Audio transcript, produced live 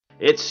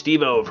It's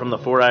Steve-O from the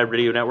 4i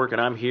Radio Network,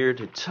 and I'm here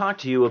to talk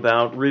to you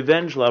about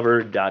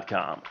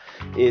RevengeLover.com.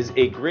 It is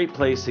a great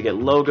place to get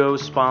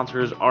logos,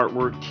 sponsors,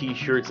 artwork,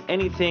 t-shirts,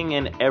 anything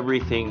and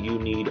everything you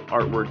need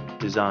artwork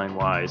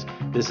design-wise.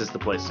 This is the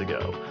place to go.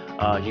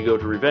 You go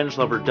to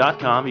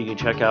RevengeLover.com, you can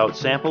check out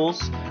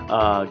samples,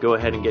 go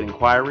ahead and get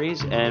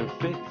inquiries, and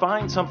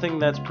find something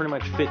that's pretty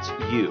much fits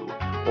you.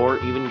 Or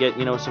even get,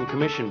 some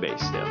commission-based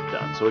stuff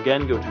done. So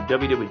again, go to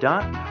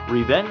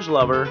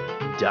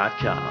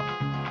www.revengelover.com.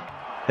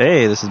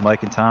 Hey, this is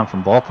Mike and Tom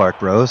from Ballpark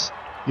Bros.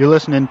 You're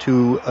listening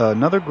to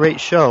another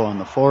great show on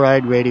the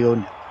 4i Radio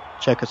Network.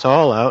 Check us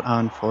all out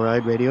on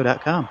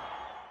 4iRadio.com.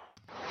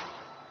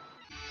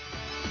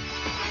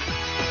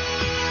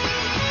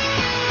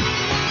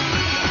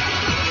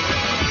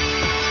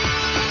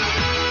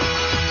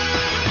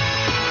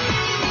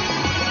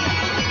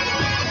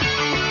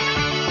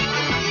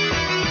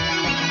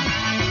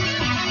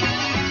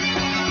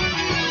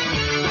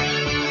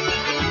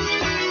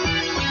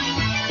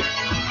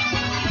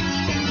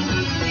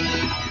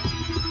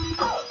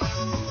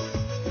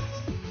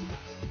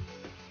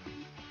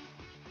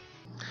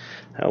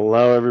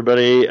 Hello,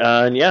 everybody,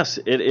 and yes,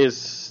 it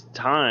is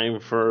time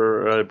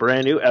for a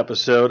brand new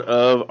episode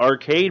of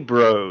Arcade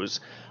Bros.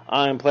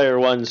 I'm Player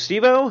 1,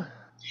 Steve-O.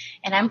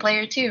 And I'm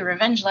Player 2,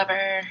 Revenge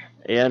Lover.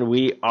 And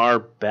we are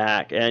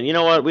back. And you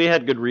know what? We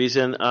had good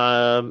reason.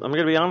 I'm going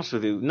to be honest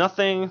with you.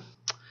 Nothing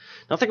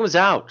was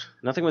out.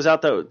 Nothing was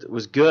out that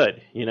was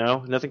good,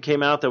 Nothing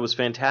came out that was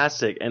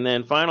fantastic. And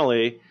then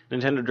finally,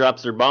 Nintendo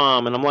drops their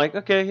bomb, and I'm like,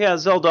 okay, yeah,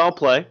 Zelda, I'll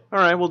play. All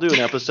right, we'll do an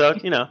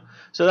episode,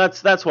 So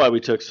that's why we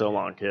took so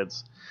long,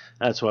 kids.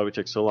 That's why we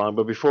took so long.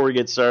 But before we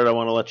get started, I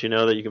want to let you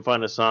know that you can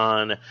find us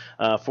on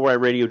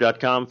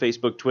 4iRadio.com,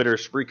 Facebook, Twitter,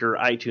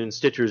 Spreaker, iTunes,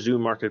 Stitcher,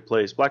 Zoom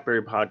Marketplace,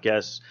 BlackBerry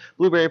Podcasts,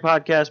 Blueberry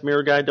Podcast,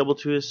 Mirror Guide, Double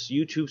Twist,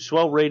 YouTube,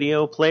 Swell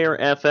Radio, Player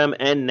FM,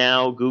 and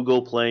now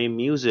Google Play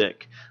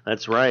Music.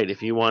 That's right.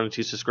 If you wanted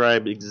to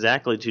subscribe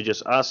exactly to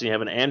just us and you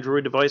have an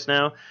Android device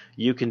now,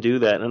 you can do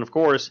that. And of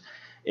course,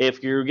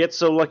 if you get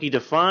so lucky to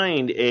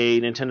find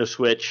a Nintendo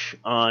Switch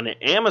on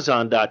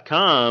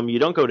Amazon.com, you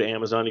don't go to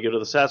Amazon, you go to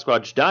the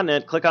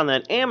Sasquatch.net, click on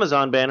that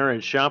Amazon banner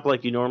and shop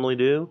like you normally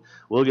do.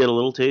 We'll get a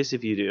little taste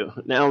if you do.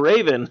 Now,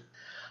 Raven,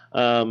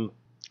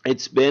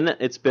 it's been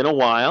a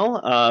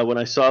while. When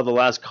I saw the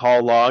last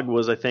call log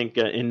was, I think,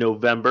 in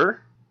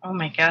November. Oh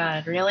my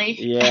God,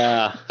 really?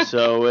 Yeah,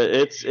 so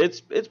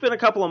it's been a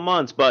couple of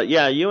months, but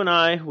yeah, you and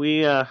I,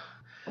 we've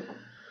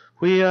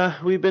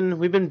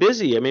been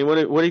busy. I mean,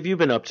 what have you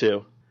been up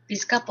to?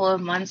 These couple of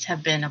months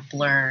have been a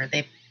blur.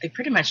 They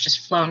pretty much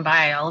just flown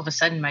by. All of a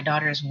sudden, my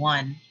daughter is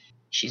 1.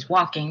 She's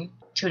walking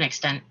to an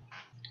extent.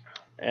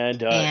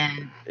 And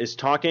is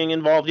talking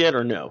involved yet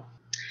or no?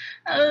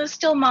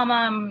 Still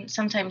mama,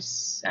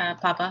 sometimes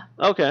papa.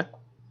 Okay.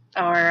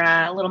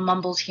 Or little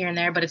mumbles here and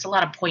there, but it's a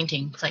lot of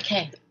pointing. It's like,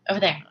 hey,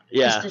 over there.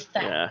 Yeah. This,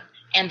 that. Yeah.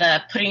 And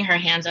putting her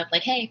hands up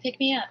like, hey, pick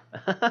me up.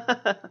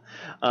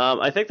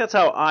 I think that's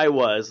how I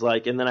was,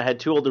 and then I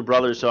had 2 older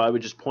brothers, so I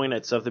would just point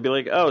at stuff. They'd be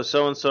like, oh,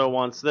 so-and-so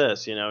wants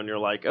this, and you're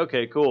like,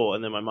 okay, cool.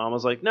 And then my mom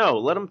was like, no,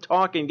 let him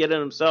talk and get it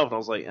himself. And I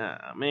was like,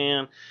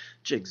 man,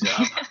 jig's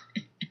up.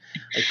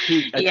 I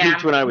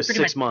peaked when I was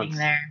 6 months.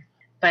 There.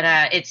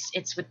 But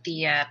it's with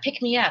the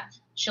pick me up.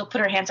 She'll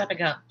put her hands up and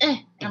go, eh.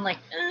 And I'm like,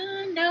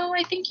 no,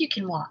 I think you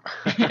can walk.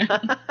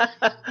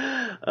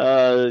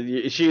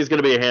 She is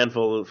going to be a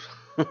handful of...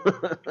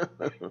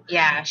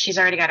 Yeah, she's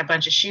already got a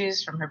bunch of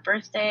shoes from her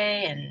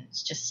birthday, and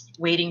it's just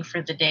waiting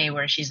for the day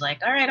where she's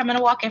like, all right, I'm going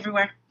to walk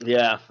everywhere.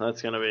 Yeah,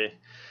 that's going to be...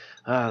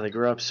 they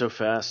grow up so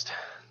fast.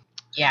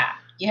 Yeah,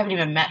 you haven't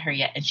even met her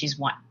yet, and she's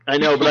 1. I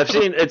know, but I've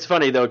seen... It's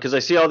funny, though, because I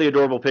see all the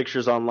adorable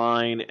pictures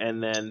online,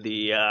 and then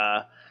the...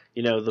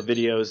 the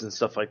videos and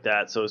stuff like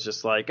that. So it's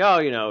just like,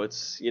 oh,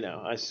 it's,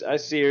 I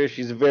see her.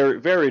 She's a very,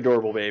 very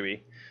adorable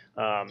baby.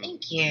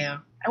 Thank you.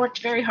 I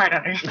worked very hard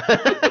on her.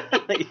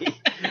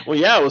 Well,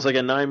 yeah, it was like a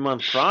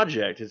 9-month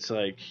project. It's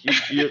like,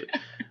 I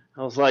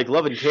was like,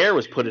 love and care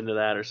was put into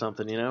that or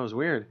something, It was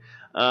weird.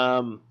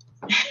 What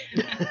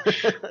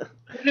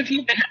have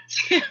you been up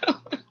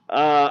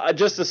to?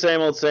 Just the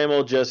same old,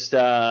 just,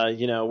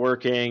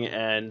 working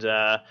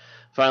and,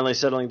 finally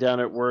settling down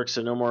at work,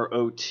 so no more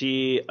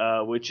OT,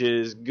 which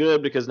is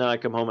good because now I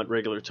come home at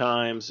regular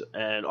times,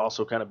 and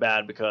also kind of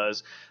bad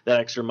because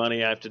that extra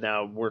money I have to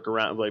now work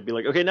around, be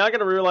like, okay, now I got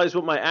to realize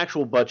what my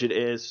actual budget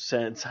is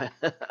since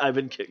I've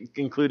been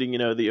including,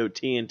 the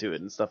OT into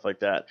it and stuff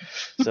like that.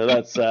 So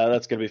that's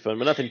going to be fun,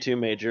 but nothing too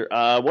major.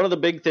 One of the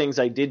big things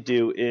I did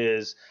do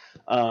is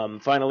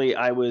finally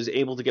I was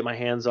able to get my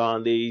hands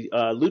on the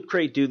Loot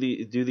Crate. Do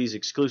these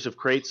exclusive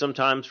crates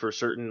sometimes for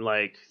certain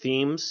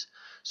themes.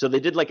 So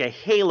they did a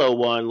Halo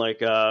one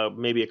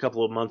maybe a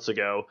couple of months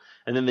ago,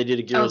 and then they did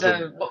a Gears.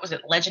 What was it,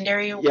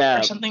 Legendary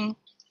or something?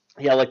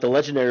 Yeah, like the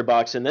Legendary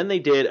box, and then they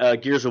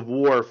did Gears of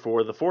War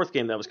for the fourth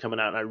game that was coming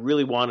out, and I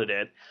really wanted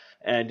it,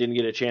 and didn't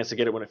get a chance to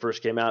get it when it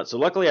first came out. So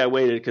luckily I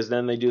waited, because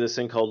then they do this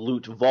thing called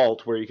Loot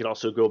Vault, where you can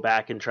also go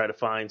back and try to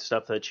find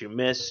stuff that you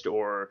missed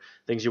or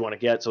things you want to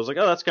get. So I was like,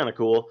 oh, that's kind of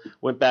cool.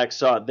 Went back,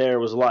 saw it there. It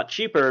was a lot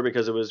cheaper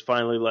because it was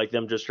finally like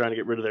them just trying to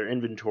get rid of their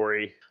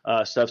inventory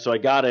stuff. So I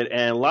got it,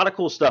 and a lot of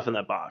cool stuff in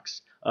that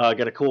box.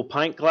 Got a cool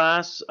pint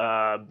glass,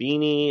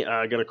 beanie,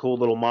 got a cool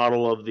little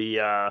model of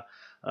the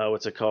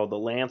what's it called, the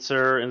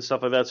Lancer and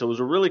stuff like that. So it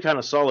was a really kind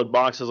of solid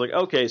box. I was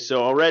like, okay,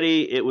 so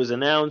already it was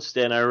announced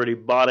and I already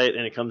bought it,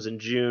 and it comes in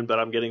June, but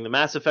I'm getting the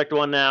Mass Effect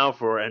one now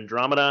for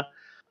Andromeda.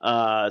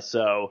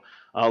 So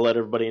I'll let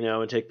everybody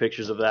know and take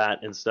pictures of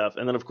that and stuff.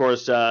 And then, of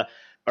course,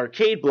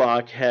 Arcade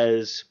Block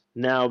has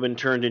now been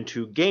turned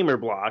into Gamer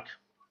Block.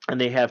 And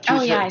they have two.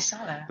 Oh yeah, I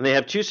saw that. And they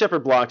have two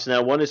separate blocks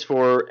now. One is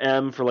for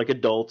M for like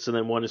adults, and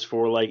then one is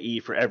for like E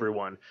for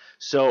everyone.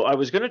 So I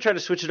was going to try to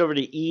switch it over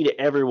to E to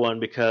everyone,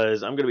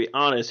 because I'm going to be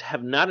honest,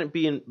 have not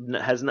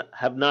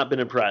been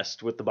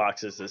impressed with the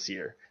boxes this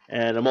year.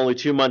 And I'm only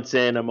 2 months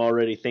in. I'm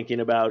already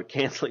thinking about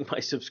canceling my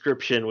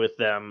subscription with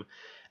them,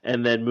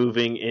 and then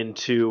moving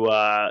into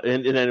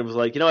and then it was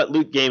like, you know what,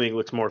 Loot Gaming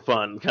looks more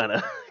fun, kind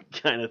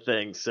of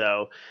thing.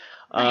 So.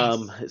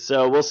 Nice.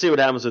 So we'll see what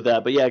happens with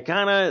that. But yeah,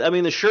 I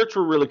mean, the shirts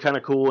were really kind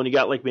of cool, and you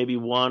got like maybe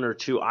 1 or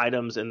 2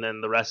 items, and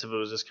then the rest of it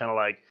was just kind of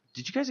like,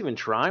 did you guys even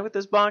try with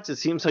this box? It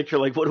seems like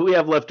you're like, what do we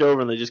have left over?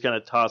 And they just kind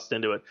of tossed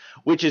into it,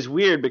 which is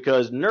weird,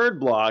 because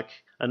Nerd Block,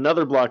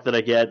 another block that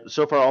I get,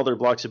 so far all their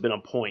blocks have been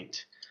on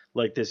point.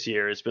 Like this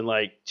year, it's been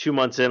like 2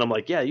 months in. I'm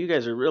like, yeah, you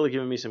guys are really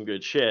giving me some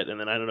good shit. And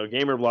then I don't know,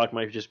 Gamer Block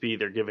might just be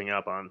they're giving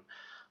up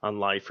on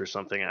life or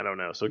something. I don't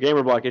know. So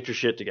Gamer Block, get your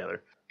shit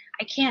together.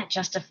 I can't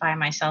justify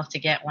myself to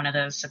get one of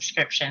those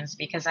subscriptions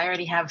because I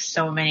already have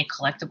so many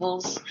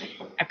collectibles.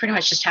 I pretty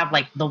much just have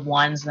like the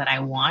ones that I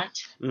want.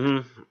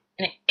 Mm-hmm.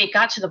 And it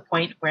got to the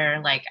point where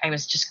like I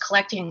was just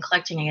collecting and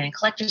getting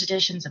collector's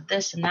editions of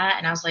this and that.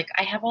 And I was like,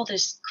 I have all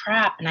this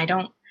crap and I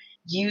don't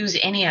use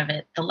any of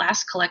it. The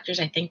last collectors,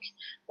 I think,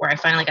 where I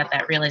finally got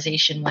that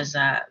realization was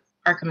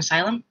Arkham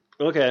Asylum.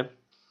 Okay.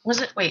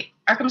 Was it? Wait,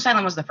 Arkham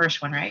Asylum was the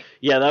first one, right?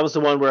 Yeah, that was the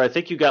one where I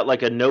think you got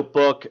like a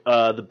notebook,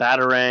 the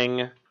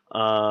Batarang.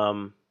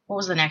 What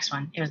was the next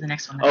one? It was the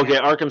next one. Okay,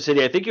 Arkham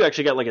City. I think you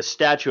actually got like a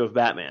statue of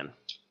Batman.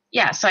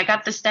 Yeah, so I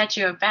got the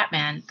statue of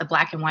Batman, the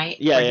black and white.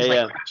 Yeah, where he's,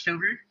 yeah. Crouched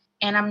over.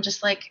 And I'm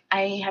just like,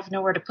 I have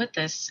nowhere to put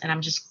this, and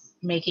I'm just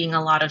making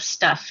a lot of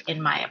stuff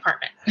in my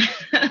apartment.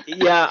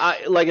 Yeah,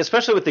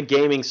 especially with the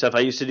gaming stuff.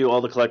 I used to do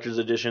all the collector's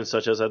editions,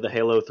 such as I had the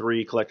Halo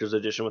 3 collector's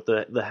edition with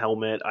the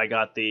helmet. I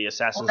got the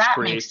Assassin's that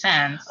Creed. Makes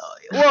sense.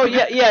 Well,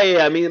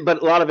 yeah. I mean,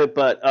 but a lot of it,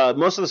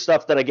 most of the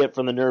stuff that I get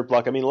from the Nerd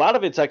Block, I mean, a lot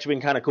of it's actually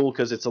been kind of cool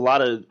because it's a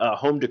lot of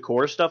home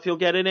decor stuff you'll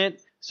get in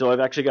it. So I've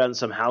actually gotten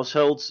some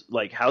households,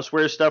 like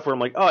houseware stuff where I'm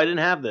like, oh, I didn't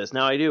have this,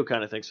 now I do,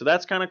 kind of thing. So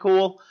that's kind of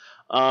cool.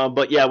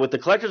 But yeah, with the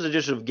collector's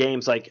edition of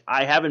games, like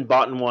I haven't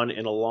bought one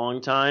in a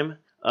long time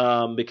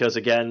because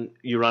again,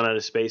 you run out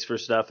of space for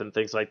stuff and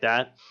things like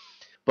that.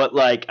 But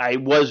like, I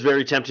was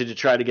very tempted to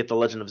try to get the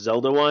Legend of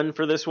Zelda one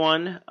for this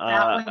one.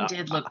 That one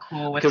did look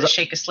cool with the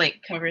Shake a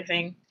Slate cover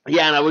thing.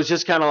 Yeah, and I was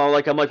just kind of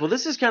like, I'm like, well,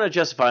 this is kind of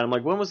justified. I'm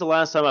like, when was the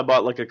last time I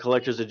bought like a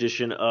collector's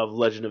edition of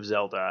Legend of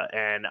Zelda?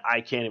 And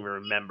I can't even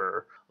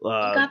remember. You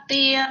got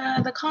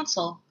the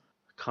console.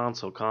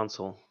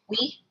 Console.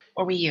 Wii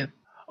or Wii U?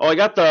 Oh, I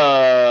got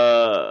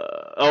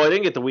I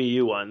didn't get the Wii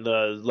U one,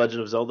 the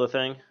Legend of Zelda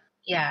thing.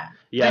 Yeah.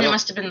 Yeah. Then it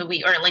must have been the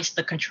Wii, or at least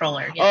the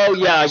controller. Oh,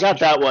 yeah, I got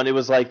that one. It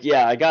was like,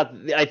 yeah,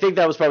 I think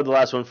that was probably the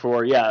last one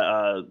for,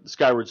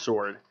 Skyward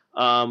Sword.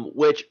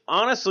 Which,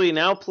 honestly,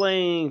 now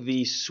playing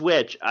the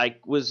Switch, I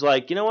was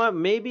like, you know what,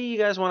 maybe you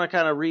guys want to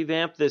kind of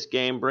revamp this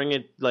game, bring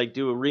it, like,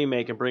 do a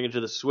remake and bring it to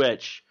the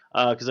Switch.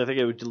 Because I think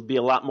it would be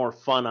a lot more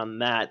fun on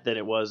that than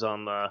it was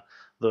on the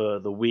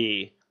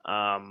Wii.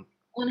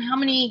 Well, how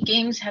many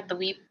games had the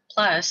Wii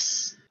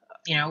Plus?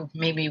 You know,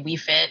 maybe Wii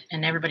Fit,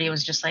 and everybody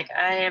was just like,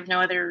 I have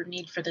no other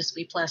need for this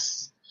Wii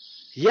Plus.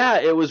 Yeah,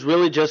 it was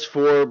really just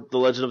for the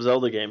Legend of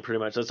Zelda game, pretty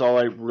much. That's all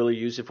I really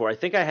used it for. I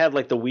think I had,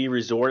 like, the Wii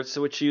Resorts,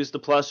 which used the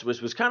Plus,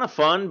 which was kind of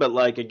fun, but,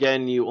 like,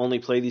 again, you only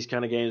play these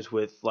kind of games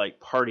with, like,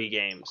 party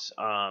games.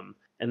 And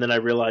then I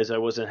realized I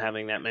wasn't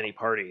having that many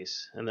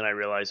parties. And then I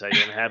realized I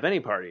didn't have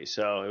any parties,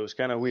 so it was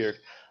kind of weird.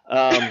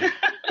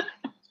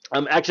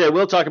 Actually, I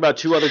will talk about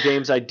 2 other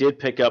games I did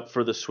pick up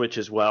for the Switch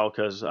as well,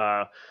 because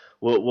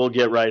we'll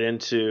get right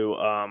into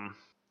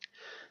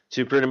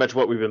to pretty much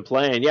what we've been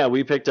playing. Yeah,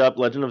 we picked up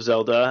Legend of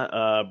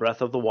Zelda,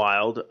 Breath of the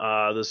Wild.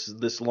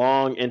 This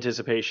long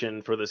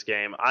anticipation for this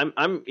game.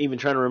 I'm even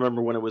trying to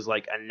remember when it was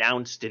like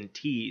announced and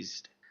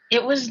teased.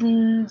 It was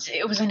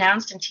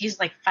announced and teased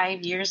like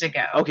 5 years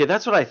ago. Okay,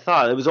 that's what I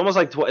thought. It was almost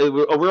like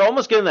we're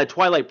almost getting that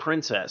Twilight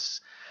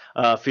Princess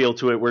feel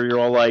to it, where you're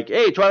all like,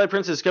 hey, Twilight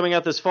Princess is coming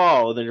out this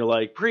fall, and then you're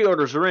like,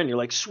 pre-orders are in. You're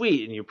like,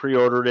 sweet, and you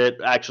pre-ordered it.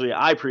 Actually,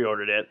 I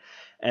pre-ordered it,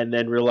 and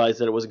then realized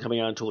that it wasn't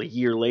coming out until a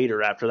year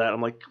later after that.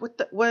 I'm like,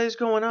 what is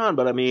going on?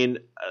 But I mean,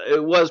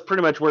 it was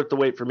pretty much worth the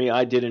wait for me.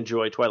 I did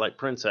enjoy Twilight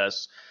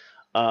Princess.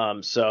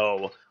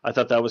 So I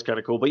thought that was kind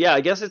of cool. But yeah,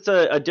 I guess it's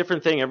a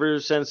different thing. Ever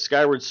since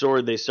Skyward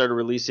Sword, they started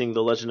releasing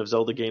the Legend of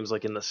Zelda games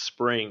like in the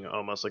spring,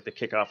 almost like the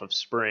kickoff of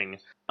spring.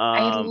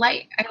 I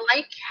like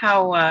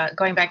how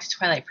going back to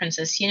Twilight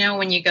Princess,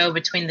 when you go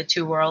between the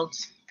two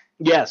worlds,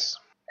 Yes.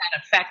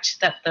 that effect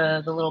that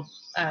the little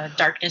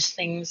darkness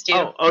things do.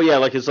 Oh yeah,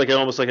 like it's like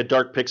almost like a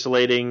dark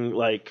pixelating,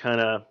 like kind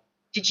of.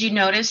 Did you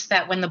notice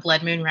that when the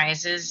blood moon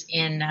rises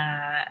in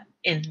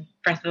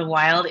Breath of the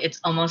Wild, it's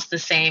almost the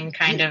same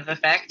kind of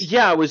effect?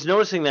 Yeah, I was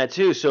noticing that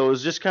too. So I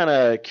was just kind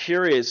of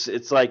curious.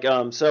 It's like,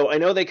 so I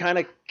know they kind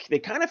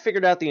of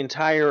figured out the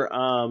entire,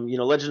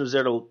 Legend of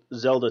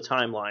Zelda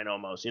timeline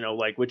almost.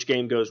 Like which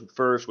game goes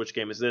first, which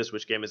game is this,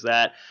 which game is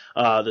that.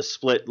 The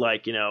split,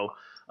 like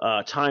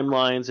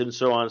timelines and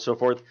so on and so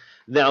forth.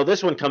 Now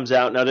this one comes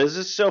out. Now is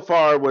this so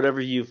far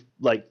whatever you've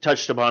like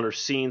touched upon or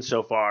seen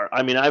so far?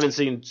 I mean, I haven't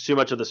seen too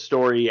much of the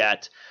story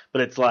yet,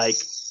 but it's like,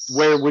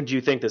 where would you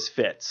think this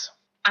fits?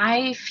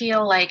 I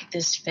feel like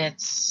this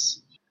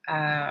fits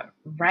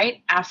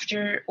right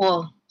after.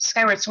 Well,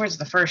 Skyward Sword is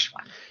the first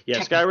one.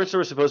 Yeah, Skyward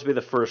Sword is supposed to be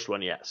the first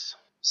one. Yes.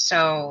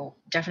 So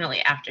definitely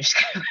after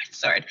Skyward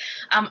Sword.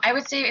 I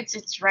would say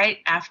it's right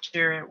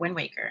after Wind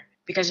Waker,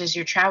 because as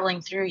you're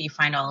traveling through, you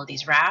find all of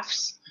these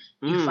rafts.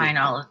 You find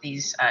all of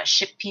these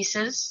ship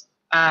pieces,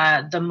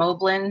 the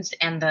Moblins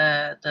and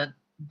the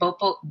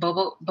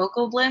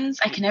Bokoblins.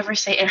 I can never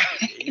say it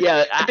right.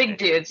 Yeah, the big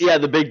dudes. Yeah,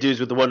 the big dudes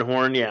with the one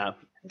horn. Yeah,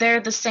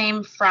 they're the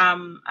same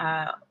from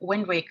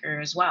Wind Waker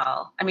as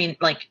well. I mean,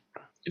 like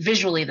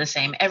visually the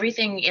same.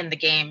 Everything in the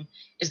game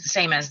is the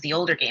same as the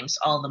older games.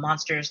 All the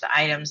monsters, the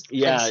items, the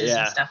places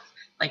and stuff.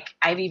 Like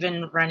I've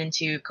even run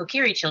into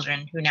Kokiri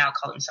children who now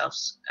call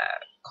themselves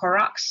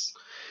Koroks,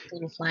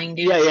 little flying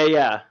dudes.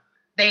 Yeah.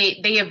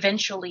 They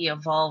eventually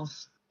evolve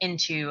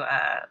into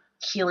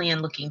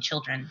Hylian-looking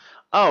children.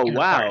 Oh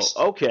wow!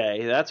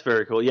 Okay, that's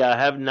very cool. Yeah, I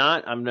have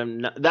not.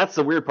 I'm not. That's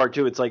the weird part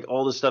too. It's like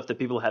all the stuff that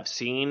people have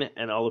seen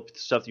and all the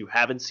stuff you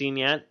haven't seen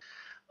yet,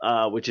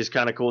 which is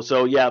kind of cool.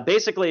 So yeah,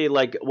 basically,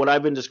 like what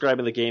I've been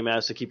describing the game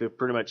as, to keep it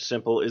pretty much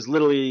simple, is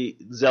literally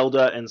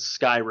Zelda and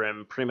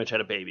Skyrim pretty much had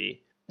a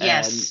baby.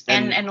 Yes,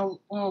 and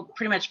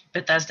pretty much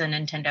Bethesda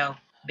Nintendo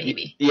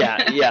baby.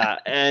 yeah,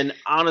 and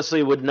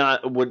honestly would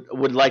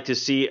like to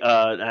see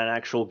an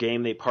actual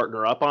game they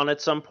partner up on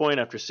at some point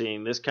after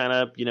seeing this kind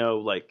of,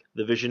 like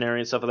the Visionary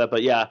and stuff like that.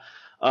 But yeah,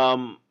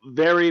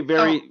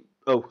 very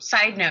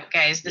side note,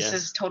 guys, this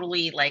is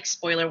totally like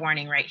spoiler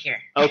warning right here.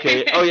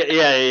 Okay. Oh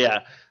yeah.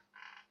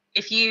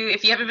 If you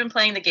haven't been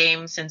playing the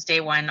game since day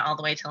one all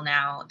the way till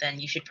now, then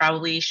you should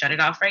probably shut it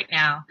off right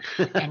now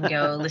and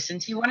go listen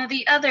to one of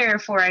the other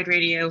Four-Eyed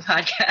Radio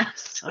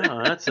podcasts.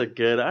 Oh, that's a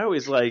good. I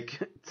always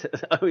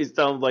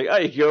tell them like,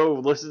 hey,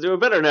 go listen to a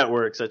better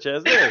network such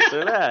as this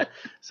or that.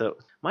 So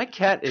my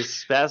cat is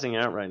spazzing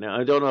out right now.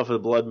 I don't know if the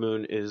blood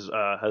moon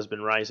has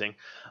been rising.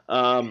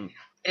 It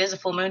is a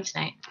full moon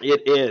tonight.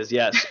 It is,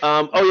 yes.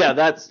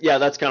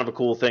 That's kind of a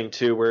cool thing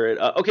too. Where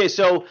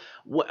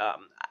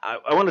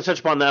I want to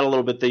touch upon that a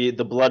little bit.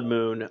 The blood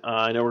moon.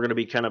 I know we're going to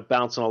be kind of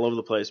bouncing all over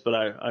the place, but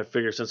I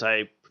figure since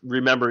I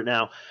remember it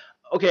now.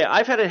 Okay,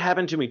 I've had it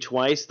happen to me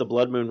twice. The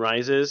blood moon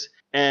rises,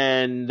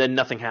 and then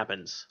nothing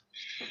happens.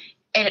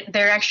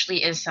 There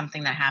actually is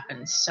something that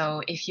happens.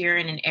 So if you're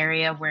in an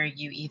area where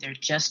you either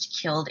just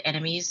killed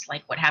enemies,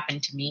 like what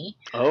happened to me,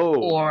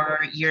 or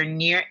you're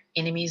near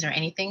enemies or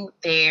anything,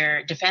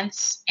 their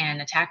defense and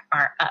attack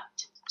are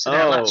upped. So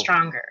they're a lot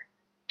stronger.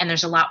 And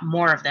there's a lot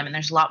more of them, and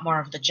there's a lot more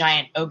of the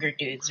giant ogre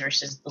dudes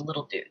versus the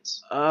little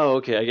dudes. Oh,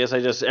 okay. I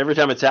guess every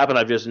time it's happened,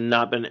 I've just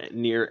not been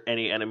near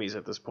any enemies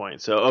at this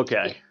point. So,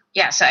 okay.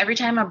 Yeah, so every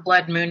time a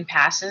blood moon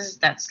passes,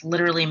 that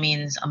literally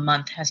means a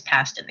month has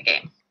passed in the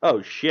game.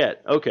 Oh,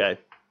 shit. Okay.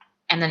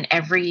 And then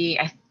every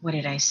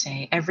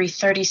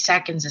 30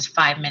 seconds is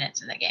 5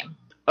 minutes in the game.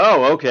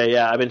 Oh, okay,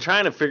 yeah. I've been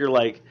trying to figure,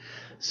 like,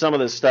 some of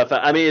this stuff.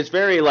 I mean, it's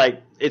very,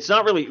 like, it's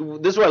not really,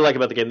 this is what I like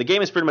about the game. The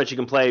game is pretty much, you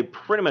can play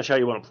pretty much how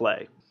you want to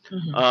play.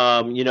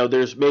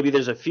 Mm-hmm.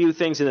 There's a few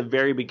things in the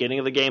very beginning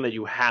of the game that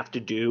you have to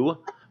do,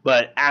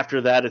 but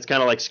after that, it's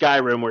kind of like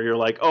Skyrim, where you're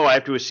like, oh, I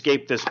have to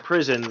escape this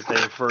prison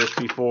thing first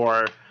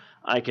before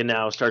I can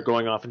now start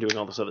going off and doing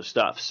all this other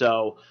stuff.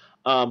 So,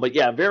 but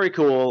yeah, very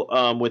cool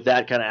with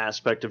that kind of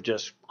aspect of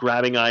just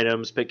grabbing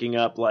items, picking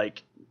up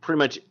like pretty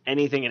much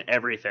anything and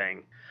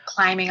everything.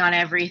 Climbing on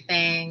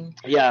everything.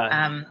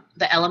 Yeah.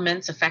 The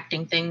elements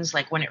affecting things,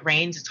 like when it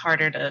rains, it's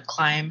harder to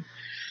climb.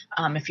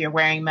 If you're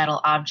wearing metal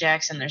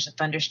objects and there's a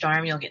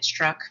thunderstorm, you'll get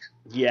struck.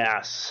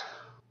 Yes.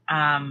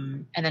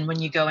 And then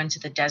when you go into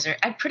the desert,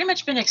 I've pretty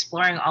much been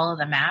exploring all of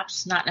the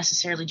maps, not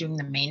necessarily doing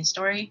the main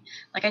story.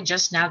 Like I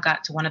just now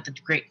got to one of the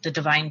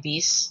Divine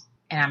Beasts,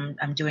 and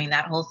I'm doing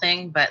that whole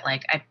thing. But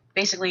like I've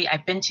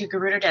been to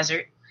Gerudo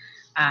Desert.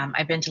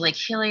 I've been to Lake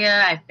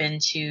Hylia. I've been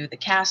to the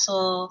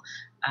castle.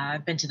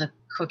 I've been to the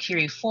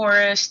Kokiri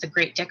Forest, the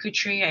Great Deku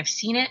Tree. I've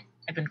seen it.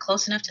 I've been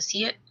close enough to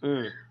see it.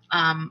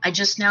 I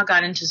just now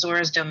got into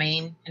Zora's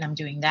Domain, and I'm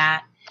doing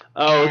that.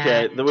 Oh,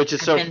 okay. Which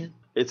is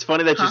It's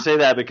funny that you say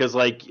that because,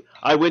 like,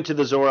 I went to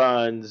the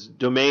Zoran's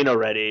domain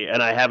already,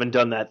 and I haven't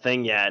done that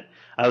thing yet.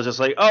 I was just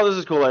like, oh, this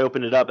is cool. I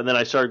opened it up, and then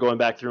I started going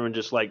back through and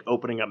just, like,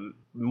 opening up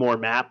more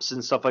maps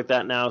and stuff like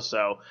that now.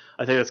 So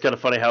I think that's kind of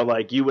funny how,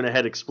 like, you went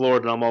ahead,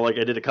 explored, and I'm all like,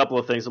 I did a couple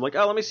of things. I'm like,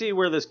 oh, let me see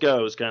where this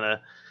goes, kind of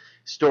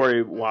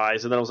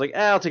story-wise. And then I was like,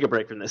 I'll take a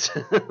break from this.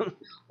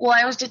 Well,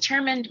 I was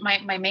determined,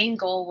 my main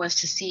goal was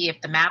to see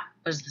if the map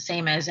was the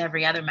same as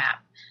every other map.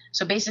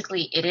 So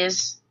basically, it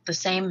is the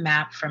same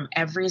map from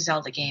every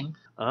Zelda game.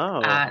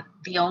 Oh.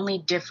 The only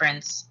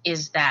difference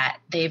is that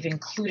they've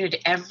included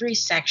every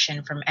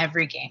section from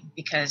every game,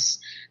 because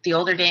the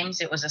older games,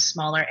 it was a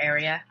smaller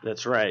area.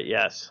 That's right,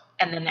 yes.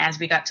 And then as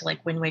we got to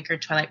like Wind Waker,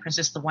 Twilight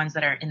Princess, the ones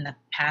that are in the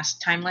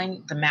past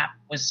timeline, the map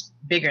was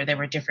bigger. There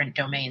were different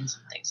domains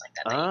and things like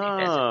that.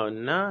 Oh,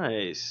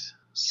 nice.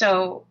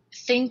 So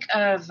think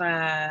of,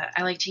 I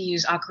like to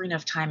use Ocarina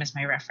of Time as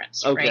my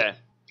reference. Okay. Right?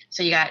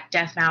 So you got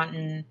Death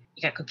Mountain,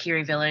 you got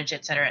Kokiri Village,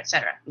 et cetera, et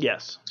cetera.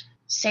 Yes.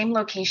 Same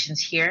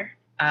locations here,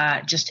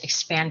 just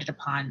expanded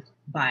upon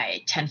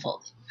by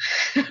tenfold.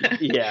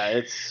 Yeah,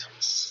 it's...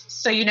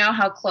 So you know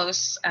how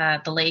close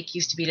the lake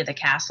used to be to the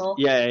castle?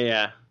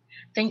 Yeah.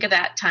 Think of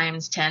that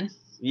times 10.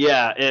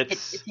 Yeah, It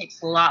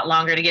takes a lot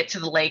longer to get to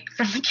the lake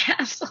from the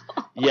castle.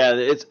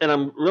 Yeah, and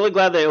I'm really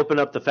glad they opened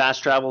up the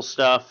fast travel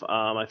stuff.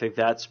 I think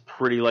that's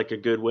pretty like a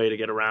good way to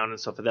get around and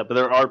stuff like that. But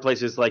there are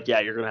places like,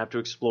 you're going to have to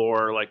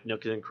explore like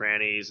nooks and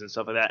crannies and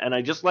stuff like that. And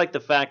I just like the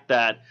fact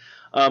that,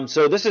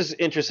 so this is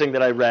interesting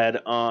that I read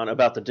on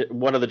about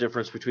one of the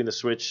difference between the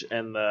Switch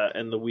and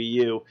the Wii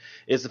U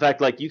is the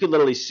fact like you can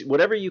literally see,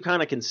 whatever you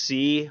kind of can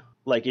see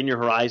like in your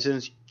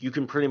horizons, you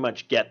can pretty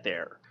much get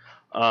there.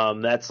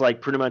 That's like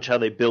pretty much how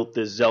they built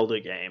this Zelda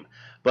game.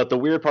 But the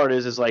weird part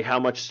is like how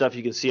much stuff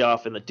you can see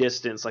off in the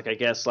distance. Like I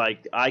guess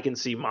like I can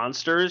see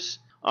monsters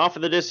off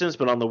in the distance,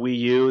 but on the Wii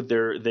U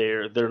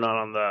they're not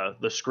on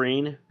the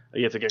screen.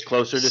 You have to get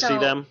closer to see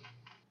them.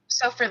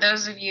 So for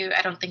those of you,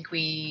 I don't think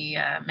we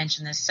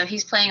mentioned this. So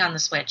he's playing on the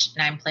Switch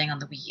and I'm playing on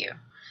the Wii U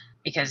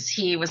because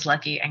he was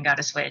lucky and got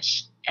a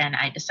Switch, and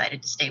I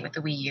decided to stay with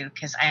the Wii U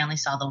because I only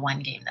saw the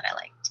one game that I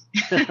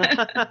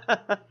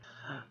liked.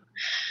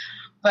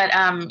 But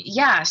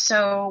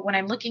so when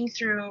I'm looking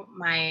through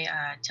my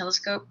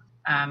telescope,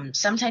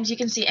 sometimes you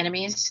can see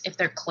enemies if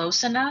they're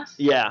close enough.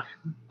 Yeah.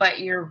 But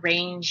your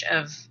range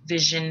of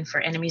vision for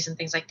enemies and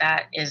things like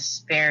that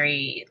is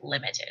very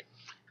limited.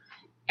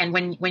 And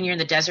when you're in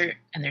the desert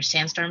and there's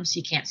sandstorms,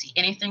 you can't see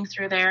anything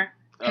through there.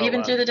 Have you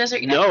been through the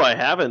desert yet? No, I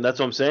haven't. That's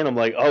what I'm saying. I'm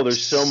like,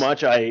 there's so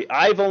much.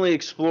 I've only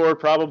explored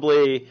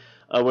probably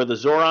where the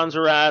Zorons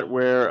are at,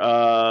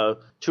 where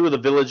two of the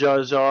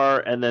villages are,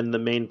 and then the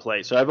main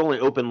place. So I've only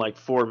opened like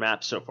 4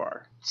 maps so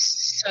far.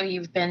 So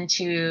you've been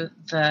to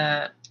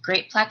the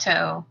Great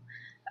Plateau,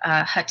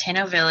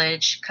 Hateno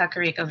Village,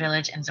 Kakariko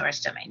Village, and Zora's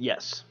Domain.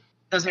 Yes.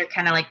 Those are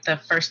kind of like the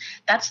first.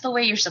 That's the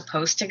way you're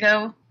supposed to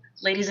go,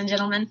 ladies and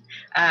gentlemen.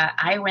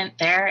 I went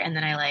there, and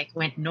then I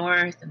went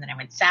north, and then I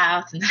went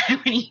south, and then I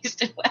went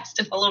east and west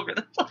and all over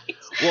the place.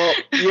 Well,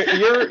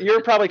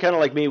 you're probably kind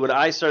of like me. What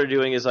I started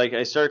doing is like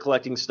I started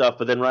collecting stuff,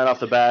 but then right off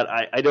the bat,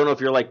 I don't know if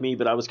you're like me,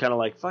 but I was kind of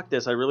like, fuck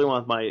this. I really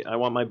want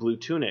my blue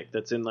tunic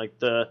that's in like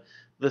the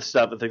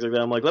stuff and things like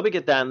that. I'm like, let me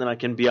get that, and then I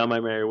can be on my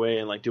merry way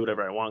and like do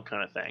whatever I want,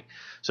 kind of thing.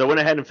 So I went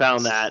ahead and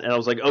found that, and I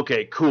was like,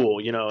 okay, cool,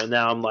 And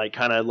now I'm like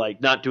kind of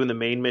like not doing the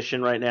main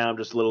mission right now. I'm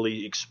just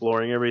literally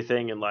exploring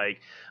everything, and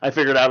like I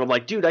figured out, I'm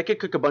like, dude, I could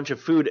cook a bunch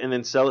of food and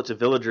then sell it to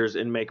villagers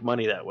and make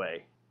money that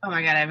way. Oh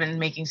my god, I've been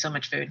making so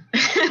much food.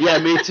 Yeah,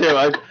 me too.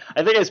 I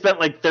think I spent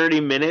like 30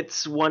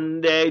 minutes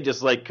one day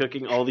just like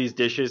cooking all these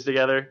dishes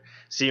together,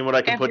 seeing what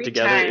I can put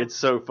together. It's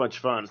so much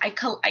fun. I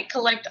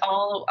collect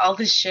all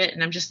this shit,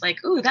 and I'm just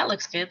like, ooh, that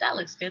looks good, that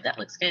looks good, that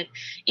looks good.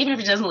 Even if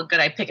it doesn't look good,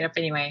 I pick it up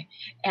anyway.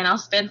 And I'll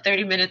spend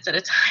 30 minutes at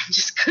a time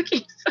just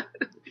cooking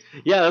food.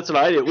 Yeah, that's what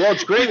I do. Well,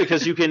 it's great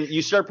because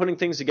you start putting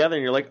things together,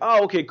 and you're like,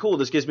 oh, okay, cool.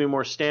 This gives me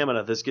more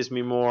stamina. This gives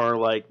me more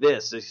like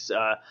this. This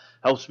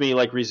helps me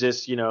like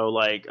resist,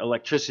 like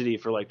electricity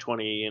for like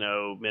 20,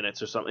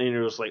 minutes or something. And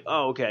you're just like,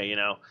 oh, okay,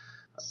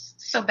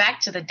 So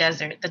back to the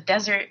desert.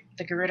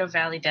 The Gerudo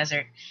Valley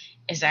Desert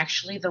is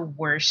actually the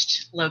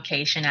worst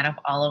location out of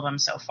all of them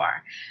so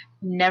far.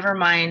 Never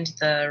mind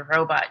the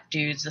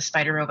the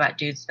spider robot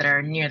dudes that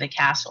are near the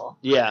castle.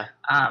 Yeah.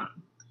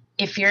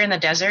 If you're in the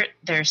desert,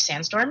 there's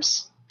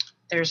sandstorms.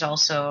 There's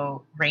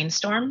also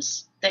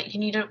rainstorms that you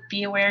need to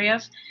be aware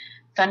of.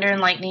 Thunder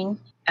and lightning.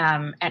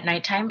 At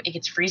nighttime, it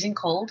gets freezing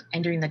cold,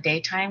 and during the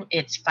daytime,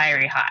 it's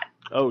fiery hot.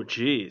 Oh,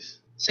 geez.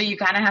 So you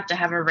kind of have to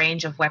have a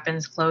range of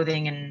weapons,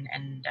 clothing,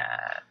 and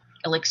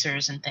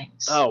elixirs and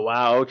things. Oh,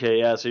 wow. Okay,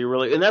 yeah. So you're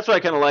really... And that's what I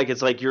kind of like.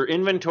 It's like your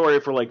inventory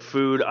for like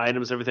food,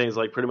 items, everything is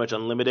like pretty much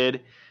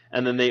unlimited,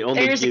 and then they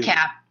only There's a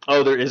cap.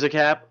 Oh, there is a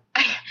cap?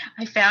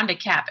 I found a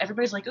cap.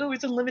 Everybody's like, oh,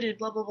 it's unlimited,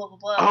 blah, blah, blah, blah,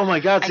 blah. Oh,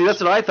 my God. See,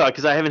 that's what I thought,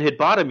 because I haven't hit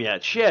bottom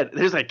yet. Shit.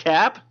 There's a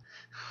cap?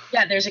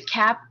 Yeah, there's a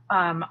cap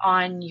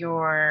on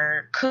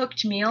your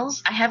cooked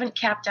meals. I haven't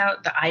capped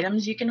out the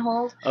items you can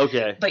hold.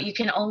 Okay. But you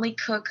can only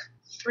cook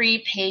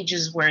 3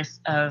 pages worth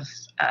of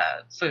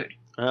food.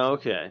 Oh,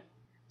 okay.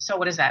 So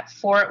what is that?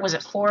 4? Was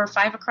it 4 or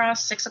 5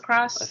 across? 6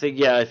 across? I think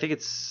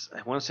it's.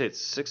 I want to say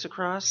it's 6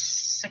 across.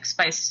 6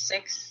 by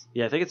 6.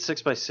 Yeah, I think it's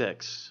 6 by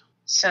 6.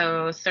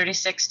 So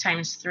 36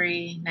 times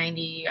 3,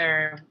 90,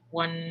 or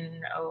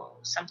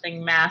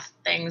something math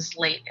things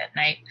late at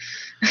night.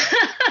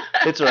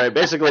 It's all right.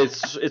 Basically,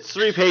 it's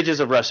 3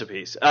 pages of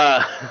recipes.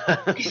 Yeah,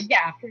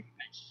 pretty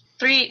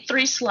much.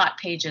 Three slot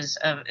pages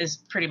is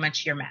pretty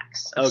much your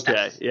max. Of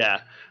Okay, stuff. yeah.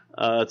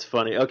 That's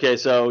funny. Okay,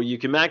 so you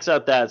can max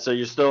out that. So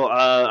you're still,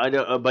 I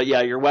know, but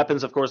yeah, your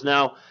weapons, of course.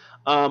 Now,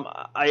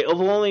 I've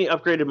only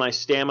upgraded my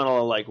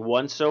stamina like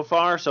once so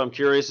far. So I'm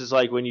curious, is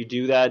like when you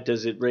do that,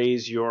 does it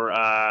raise your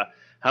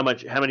how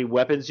many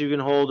weapons you can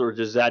hold, or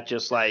does that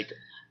just like?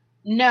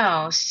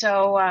 No,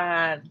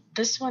 so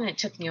this one it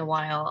took me a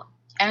while.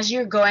 As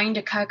you're going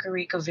to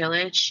Kakariko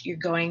Village, you're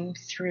going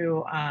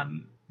through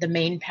the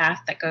main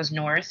path that goes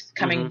north,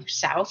 coming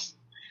south.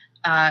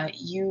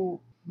 You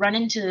run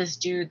into this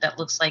dude that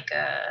looks like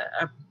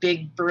a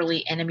big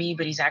burly enemy,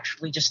 but he's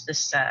actually just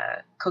this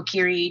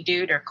Kokiri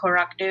dude or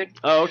Korok dude.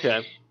 Oh,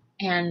 okay.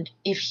 And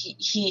if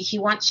he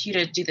wants you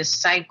to do this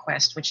side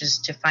quest, which is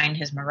to find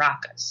his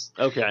maracas.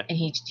 Okay. And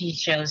he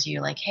shows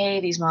you like, hey,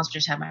 these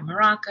monsters have my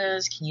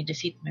maracas. Can you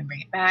defeat them and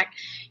bring it back?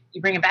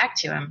 You bring it back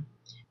to him,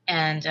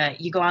 and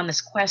you go on this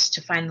quest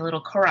to find the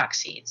little Korok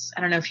seeds.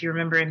 I don't know if you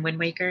remember in Wind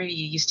Waker,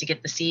 you used to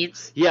get the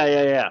seeds.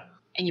 Yeah.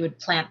 And you would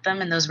plant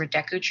them, and those were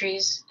Deku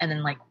trees. And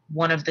then, like,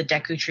 one of the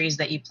Deku trees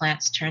that you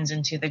plant turns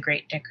into the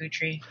Great Deku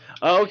Tree.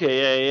 Oh,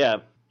 okay, yeah.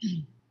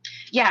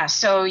 Yeah,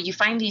 so you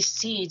find these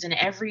seeds, and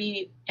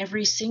every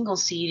single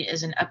seed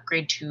is an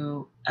upgrade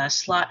to a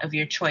slot of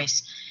your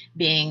choice,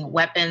 being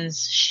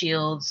weapons,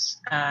 shields,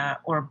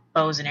 or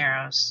bows and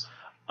arrows.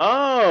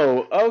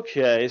 Oh,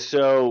 okay.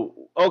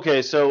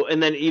 So,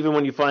 and then even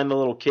when you find the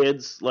little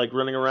kids, like,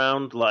 running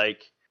around,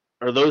 like,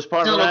 are those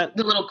part of that?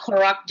 The little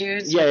Korok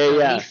dudes with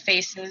the leaf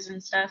faces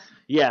and stuff?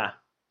 Yeah.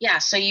 Yeah,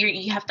 so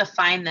you have to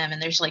find them,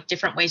 and there's, like,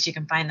 different ways you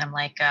can find them.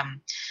 Like,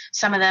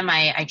 some of them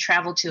I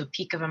travel to a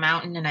peak of a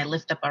mountain, and I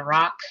lift up a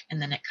rock,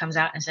 and then it comes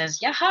out and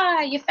says,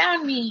 "Yaha, you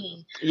found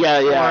me!"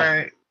 Yeah.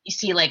 Or you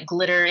see, like,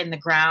 glitter in the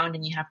ground,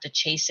 and you have to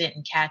chase it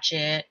and catch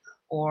it.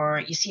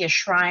 Or you see a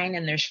shrine,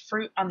 and there's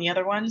fruit on the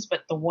other ones,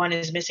 but the one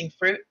is missing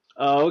fruit.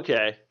 Oh,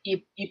 okay.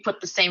 You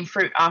put the same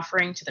fruit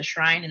offering to the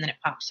shrine, and then it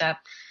pops up.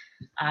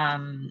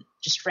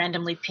 Just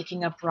randomly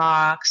picking up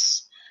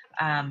rocks.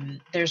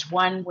 There's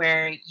one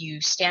where you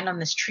stand on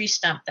this tree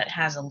stump that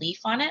has a leaf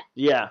on it.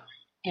 Yeah.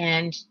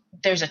 And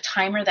there's a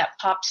timer that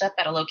pops up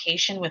at a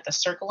location with a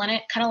circle in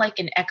it, kind of like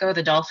an Echo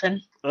the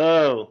Dolphin.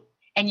 Oh.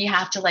 And you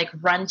have to, like,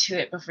 run to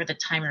it before the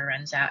timer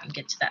runs out and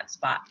get to that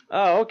spot.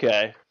 Oh,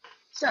 okay.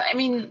 So, I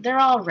mean, they're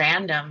all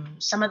random.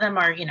 Some of them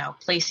are,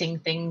 placing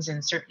things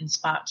in certain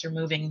spots or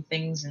moving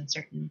things in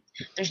certain...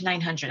 There's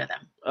 900 of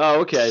them.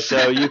 Oh, okay.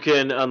 So you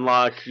can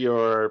unlock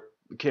your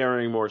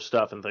carrying more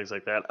stuff and things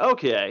like that.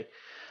 Okay.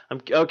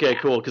 Okay,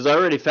 cool. Because I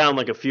already found,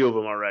 like, a few of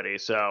them already,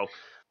 so...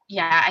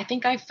 Yeah, I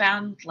think I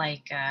found,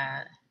 like,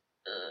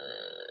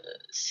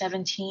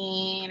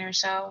 17 or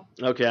so.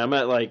 Okay, I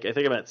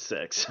think I'm at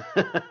 6.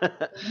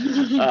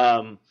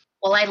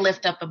 Well, I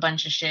lift up a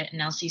bunch of shit,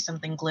 and I'll see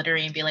something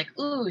glittery and be like,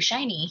 ooh,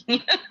 shiny.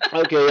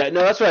 Okay, yeah.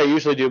 No, that's what I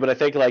usually do, but I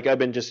think, like, I've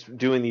been just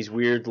doing these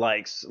weird,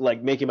 like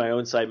making my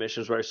own side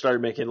missions where I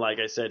started making, like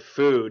I said,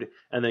 food,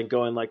 and then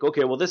going, like,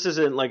 okay, well, this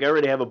isn't, like, I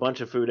already have a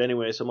bunch of food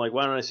anyway, so I'm like,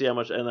 why don't I see how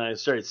much, and then I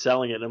started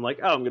selling it, and I'm like,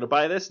 oh, I'm going to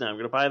buy this now, I'm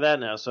going to buy that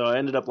now, so I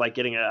ended up, like,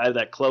 I have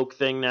that cloak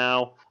thing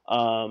now.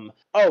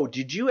 Oh,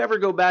 did you ever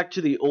go back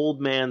to the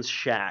old man's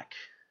shack?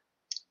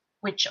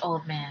 Which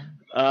old man?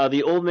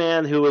 The old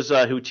man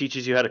who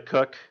teaches you how to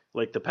cook,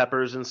 like the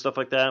peppers and stuff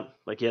like that.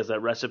 Like he has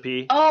that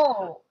recipe.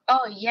 Oh,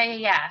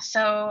 yeah. So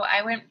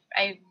I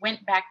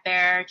went back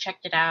there,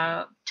 checked it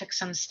out, took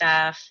some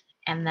stuff,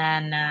 and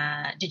then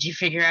did you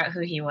figure out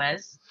who he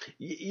was?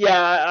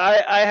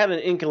 Yeah, I had an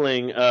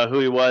inkling who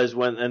he was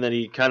and then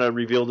he kind of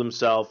revealed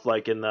himself,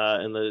 like in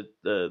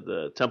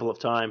the Temple of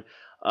Time.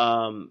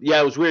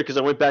 Yeah, it was weird because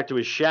I went back to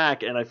his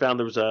shack and I found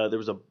there was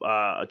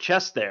a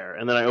chest there,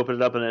 and then I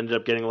opened it up and ended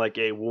up getting like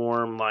a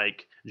warm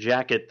like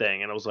jacket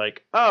thing, and I was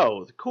like,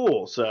 oh,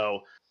 cool.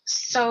 So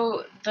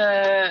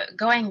the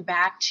going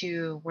back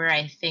to where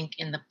I think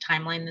in the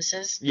timeline this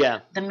is, yeah,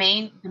 the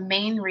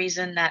main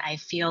reason that I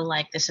feel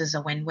like this is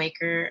a Wind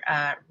Waker,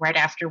 right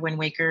after Wind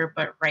Waker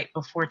but right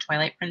before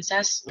Twilight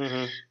Princess.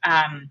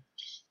 Mm-hmm.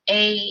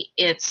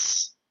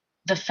 It's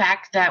the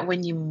fact that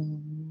when you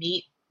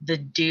meet the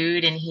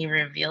dude and he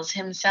reveals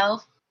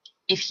himself,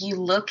 if you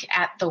look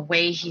at the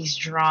way he's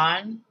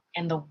drawn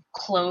and the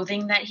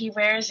clothing that he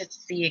wears,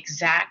 it's the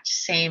exact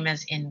same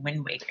as in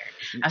Wind Waker.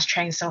 I was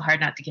trying so hard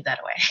not to give that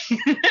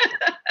away.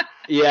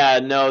 Yeah,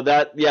 no,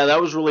 that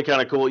was really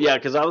kind of cool. Yeah,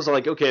 because I was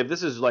like, okay, if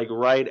this is like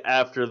right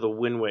after the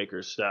Wind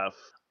Waker stuff.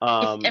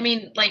 I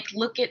mean, like,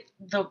 look at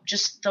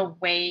the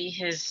way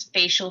his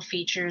facial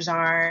features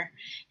are,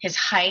 his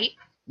height.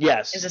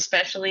 Yes, is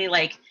especially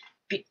like.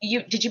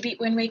 Did you beat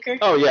Wind Waker?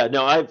 Oh yeah,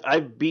 no,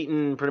 I've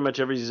beaten pretty much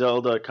every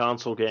Zelda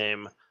console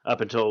game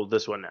up until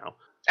this one now.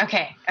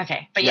 Okay,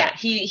 but yeah,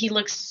 he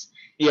looks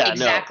Yeah,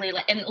 exactly.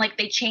 And like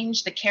they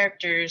changed the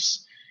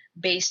characters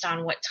based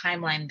on what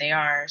timeline they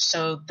are.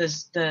 So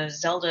the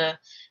Zelda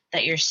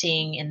that you're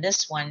seeing in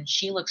this one,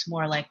 she looks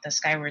more like the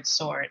Skyward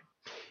Sword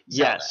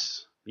Zelda.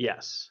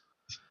 Yes.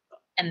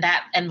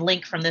 And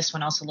Link from this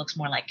one also looks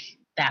more like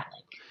that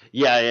Link.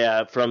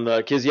 Yeah,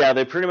 because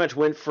they pretty much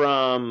went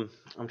from,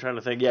 I'm trying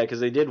to think, because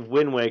they did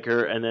Wind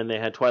Waker, and then they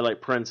had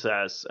Twilight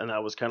Princess, and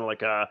that was kind of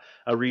like a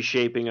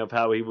reshaping of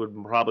how he would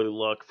probably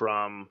look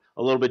from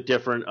a little bit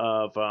different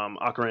of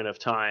Ocarina of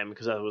Time,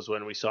 because that was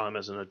when we saw him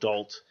as an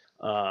adult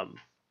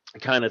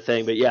kind of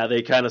thing. But yeah,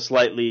 they kind of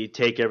slightly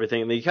take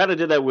everything, and they kind of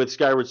did that with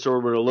Skyward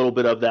Sword, where a little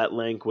bit of that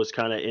Link was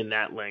kind of in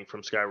that Link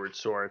from Skyward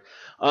Sword.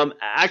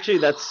 Actually,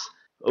 that's...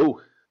 Oh.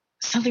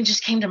 Something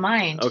just came to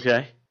mind.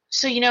 Okay.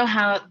 So you know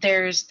how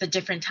there's the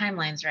different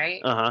timelines, right?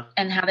 Uh-huh.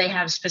 And how they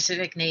have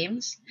specific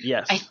names?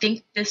 Yes. I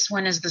think this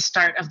one is the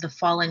start of the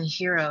Fallen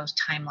Heroes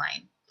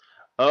timeline.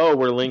 Oh,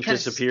 where Link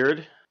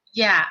disappeared?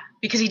 Yeah,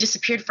 because he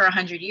disappeared for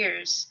 100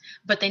 years,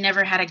 but they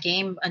never had a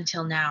game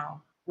until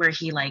now where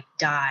he, like,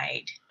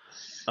 died.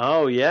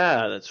 Oh,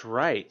 yeah, that's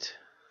right.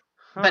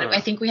 Huh. But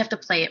I think we have to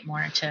play it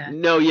more to...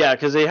 No, yeah,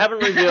 because they haven't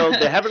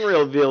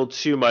revealed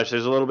too much.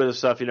 There's a little bit of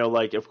stuff,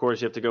 like, of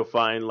course, you have to go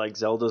find, like,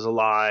 Zelda's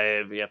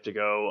alive. You have to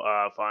go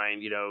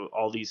find,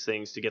 all these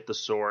things to get the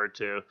sword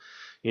to,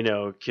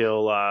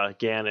 kill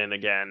Ganon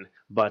again.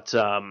 But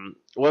what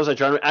was I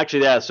trying to...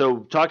 Actually, yeah,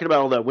 so talking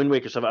about all that Wind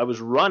Waker stuff, I was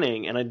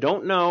running, and I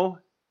don't know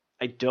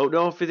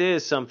if it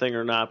is something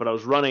or not, but I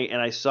was running, and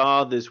I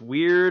saw this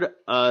weird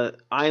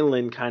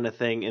island kind of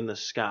thing in the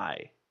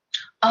sky.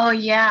 Oh,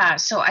 yeah.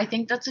 So I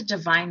think that's a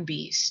divine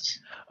beast.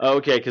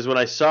 Okay, because when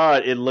I saw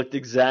it, it looked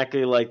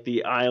exactly like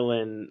the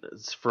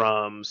islands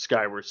from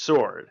Skyward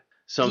Sword.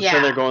 So I'm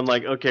sitting there going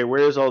like, okay,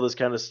 where's all this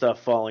kind of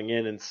stuff falling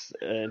in and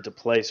into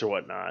place or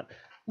whatnot?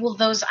 Well,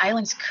 those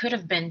islands could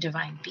have been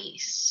divine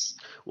beasts.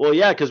 Well,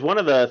 yeah, because one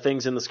of the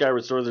things in the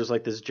Skyward Sword, there's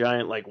like this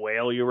giant like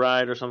whale you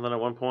ride or something at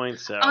one point.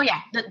 So. Oh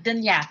yeah,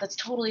 then that's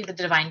totally the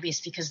divine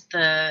beast because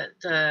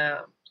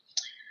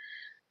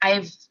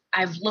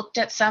I've looked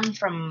at some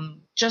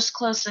from just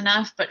close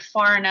enough, but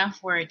far enough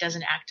where it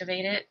doesn't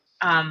activate it.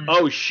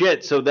 Oh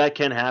shit! So that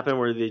can happen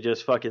where they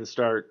just fucking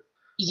start.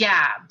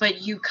 Yeah,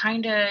 but you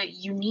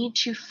need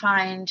to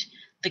find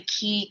the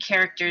key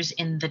characters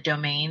in the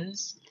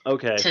domains.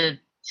 Okay.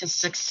 To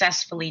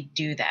successfully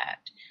do that.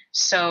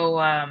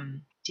 So,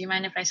 do you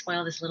mind if I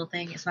spoil this little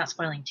thing? It's not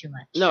spoiling too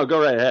much. No,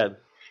 go right ahead.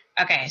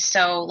 Okay,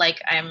 so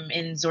like I'm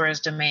in Zora's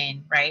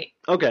domain, right?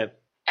 Okay.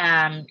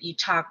 You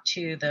talk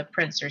to the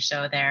prince or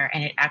so there,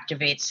 and it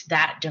activates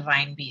that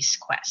divine beast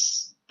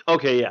quest.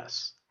 Okay,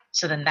 yes.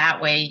 So then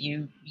that way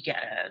you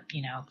gotta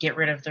get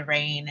rid of the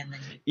rain and then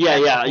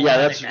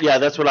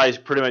that's what I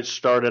pretty much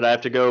started. I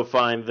have to go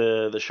find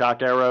the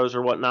shock arrows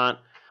or whatnot.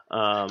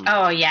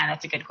 Oh yeah,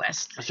 that's a good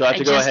quest. So I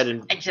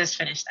just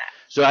finished that.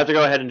 So I have to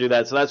go ahead and do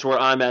that. So that's where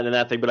I'm at in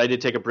that thing. But I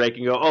did take a break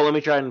and go, let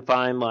me try and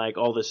find like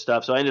all this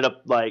stuff. So I ended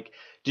up like,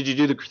 did you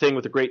do the thing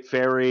with the Great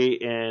Fairy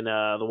in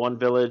the one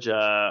village?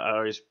 I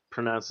always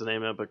pronounce the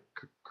name of it,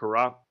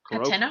 Kakariko?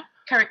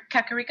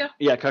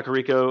 Yeah,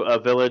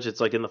 Kakariko village.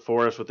 It's like in the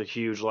forest with a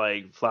huge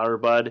like flower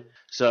bud.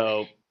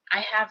 So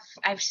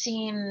I've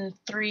seen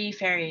two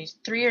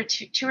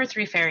or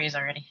three fairies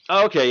already.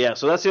 Okay, yeah.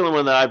 So that's the only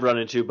one that I've run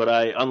into, but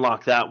I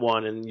unlocked that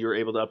one, and you're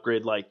able to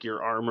upgrade like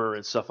your armor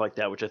and stuff like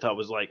that, which I thought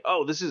was like,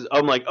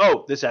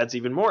 this adds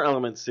even more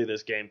elements to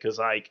this game because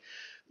like.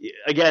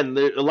 Again,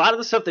 a lot of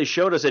the stuff they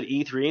showed us at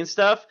E3 and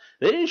stuff,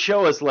 they didn't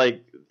show us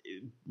like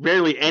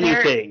barely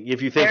anything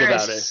if you think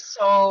about it.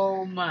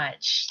 So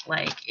much,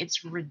 like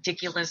it's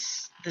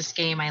ridiculous. This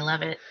game, I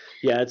love it.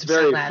 Yeah, it's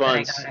very glad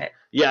fun. that I got it.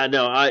 Yeah,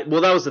 no,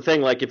 that was the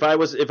thing. Like if I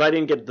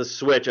didn't get the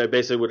Switch, I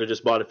basically would have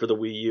just bought it for the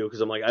Wii U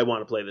because I'm like I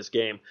want to play this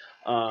game.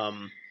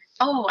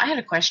 Oh, I had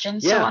a question.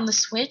 Yeah. So on the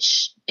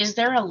Switch, is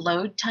there a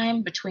load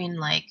time between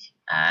like,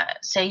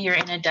 say you're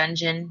in a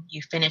dungeon,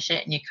 you finish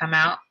it, and you come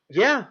out?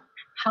 Yeah.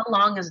 How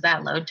long is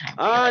that load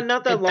time?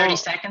 Not that long. 30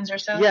 seconds or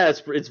so? Yeah,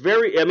 it's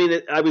very... I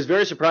mean, I was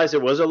very surprised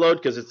it was a load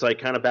because it's like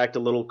kind of back to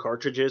little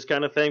cartridges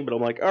kind of thing. But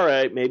I'm like, all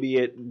right, maybe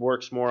it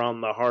works more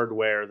on the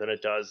hardware than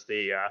it does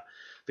the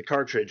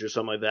cartridge or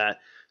something like that.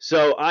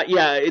 So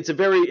it's a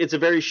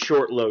very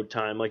short load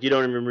time. Like you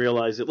don't even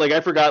realize it. Like I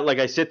forgot. Like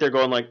I sit there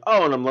going like,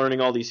 and I'm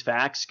learning all these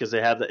facts because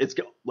they have that. It's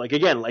like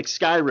again like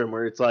Skyrim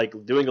where it's like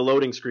doing a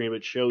loading screen.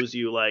 It shows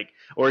you like,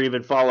 or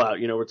even Fallout,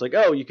 where it's like,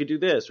 you could do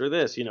this or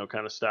this,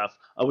 kind of stuff.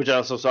 Which I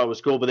also thought was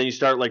cool. But then you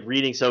start like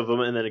reading some of them,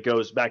 and then it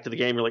goes back to the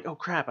game. You're like, oh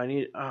crap,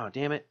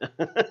 damn it.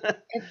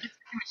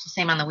 It's the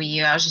same on the Wii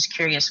U. I was just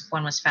curious if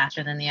one was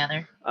faster than the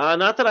other.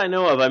 Not that I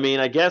know of. I mean,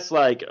 I guess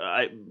like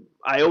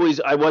I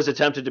was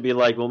attempted to be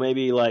like, well,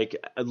 maybe like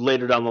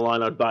later down the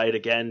line I'd buy it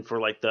again for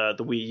like the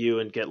Wii U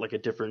and get like a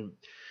different,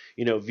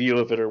 view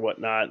of it or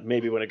whatnot.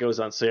 Maybe when it goes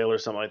on sale or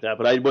something like that.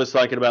 But I was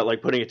talking about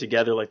like putting it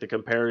together, like the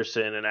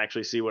comparison and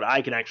actually see what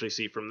I can actually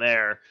see from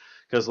there.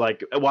 Because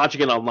like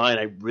watching it online,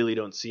 I really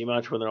don't see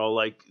much when they're all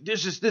like,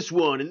 this is this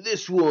one and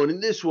this one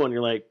and this one.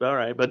 You're like, all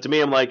right. But to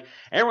me, I'm like,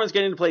 everyone's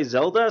getting to play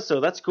Zelda, so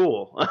that's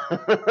cool.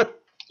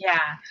 Yeah.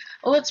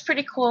 Well, it's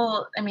pretty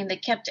cool. I mean, they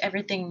kept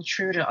everything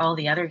true to all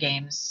the other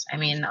games. I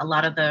mean, a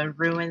lot of the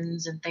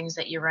ruins and things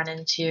that you run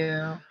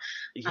into,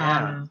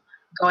 Yeah. um,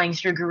 going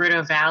through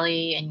Gerudo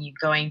Valley and you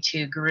going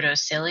to Gerudo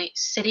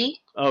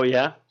City. Oh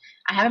yeah.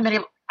 I haven't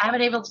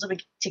able to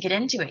get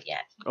into it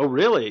yet Oh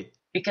really?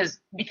 because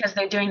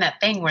they're doing that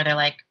thing where they're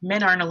like,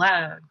 men aren't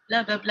allowed,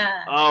 blah blah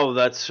blah. Oh,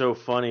 that's so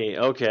funny.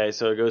 Okay,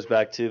 so it goes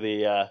back to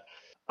the.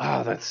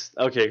 Oh, that's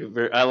okay.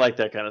 I like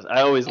that kind of.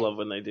 I always love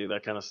when they do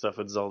that kind of stuff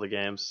with Zelda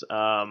games.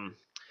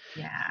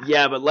 Yeah.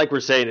 Yeah, but like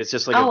we're saying, it's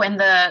just like. Oh,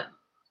 and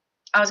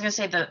I was gonna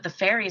say the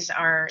fairies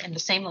are in the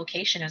same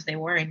location as they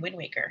were in Wind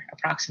Waker,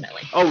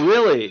 approximately. Oh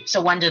really?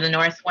 So one to the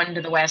north, one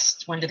to the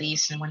west, one to the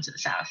east, and one to the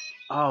south.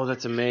 Oh,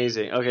 that's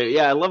amazing. Okay,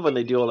 yeah, I love when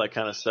they do all that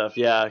kind of stuff.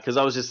 Yeah, because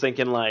I was just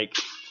thinking like.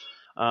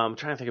 Trying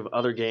to think of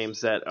other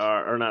games that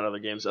are, or not other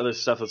games, other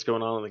stuff that's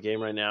going on in the game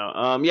right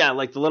now. Yeah,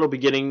 like the little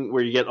beginning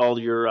where you get all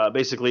your,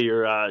 basically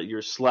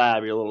your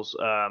slab, your little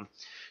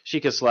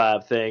Sheikah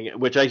slab thing,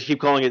 which I keep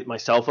calling it my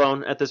cell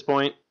phone at this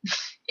point.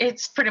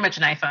 It's pretty much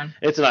an iPhone.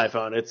 It's an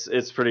iPhone.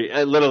 It's pretty,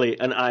 literally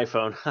an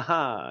iPhone.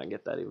 Haha, I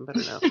get that even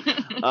better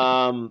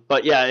now.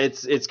 But yeah,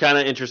 it's kind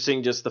of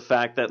interesting just the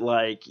fact that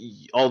like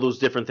all those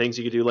different things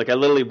you could do. Like I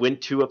literally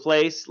went to a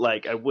place,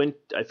 like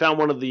I found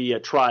one of the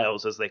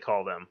trials as they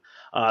call them.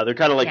 They're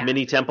kind of like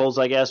mini temples,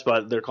 I guess,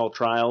 but they're called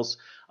trials.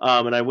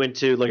 And I went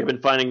to, like, I've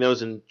been finding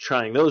those and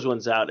trying those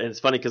ones out. And it's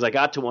funny because I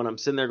got to one, I'm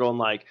sitting there going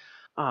like,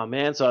 oh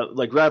man. So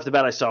like right off the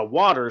bat, I saw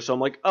water. So I'm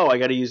like, oh, I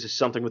got to use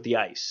something with the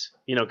ice,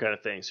 kind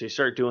of thing. So you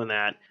start doing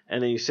that.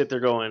 And then you sit there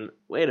going,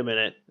 wait a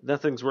minute,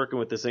 nothing's working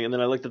with this thing. And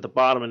then I looked at the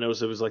bottom and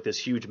noticed it was like this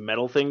huge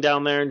metal thing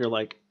down there. And you're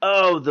like,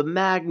 oh, the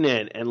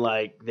magnet. And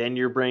like, then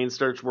your brain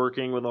starts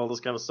working with all this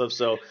kind of stuff.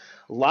 So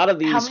a lot of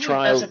these How many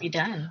trials. of those have you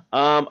done?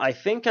 I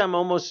think I'm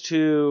almost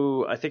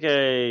to. I think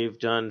I've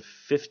done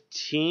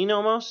 15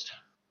 almost.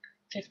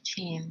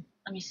 15.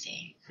 Let me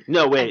see.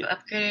 No, wait. I've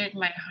upgraded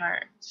my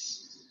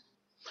hearts.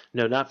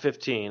 No, not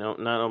 15. Oh,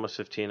 not almost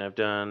 15. I've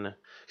done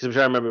because I'm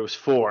trying to remember. It was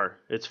 4.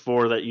 It's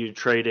 4 that you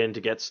trade in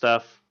to get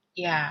stuff.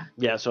 Yeah.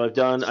 Yeah. So I've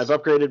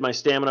upgraded my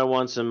stamina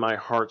once and my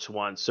hearts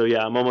once. So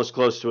yeah, I'm almost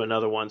close to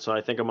another one. So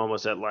I think I'm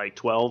almost at like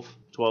 12.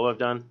 12 I've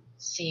done.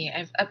 Let's see,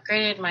 I've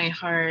upgraded my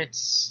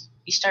hearts.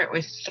 You start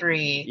with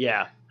 3.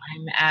 Yeah.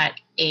 I'm at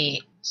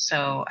 8,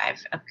 so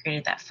I've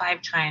upgraded that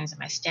 5 times and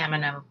my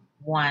stamina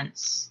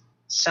once.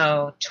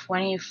 So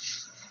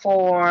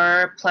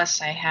 24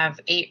 plus I have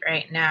 8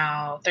 right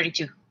now,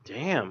 32.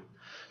 Damn.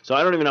 So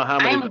I don't even know how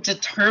many. I'm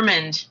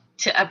determined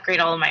to upgrade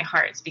all of my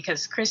hearts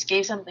because Chris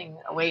gave something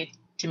away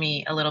to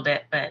me a little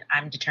bit, but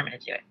I'm determined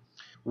to do it.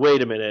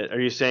 Wait a minute. Are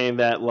you saying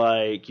that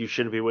like you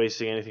shouldn't be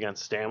wasting anything on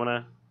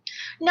stamina?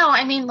 No,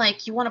 I mean,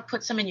 like, you want to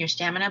put some in your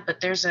stamina,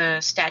 but there's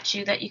a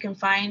statue that you can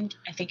find.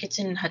 I think it's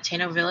in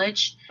Hateno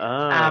Village.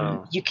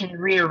 Oh. You can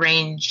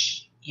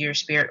rearrange your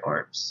spirit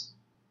orbs.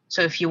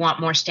 So if you want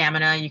more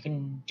stamina, you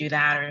can do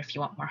that, or if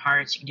you want more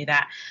hearts, you can do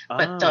that.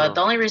 But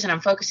the only reason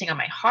I'm focusing on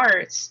my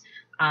hearts,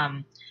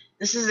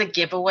 this is a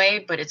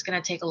giveaway, but it's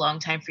going to take a long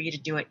time for you to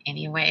do it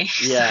anyway.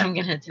 Yeah. So I'm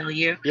going to tell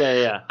you.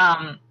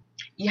 Yeah.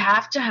 You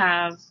have to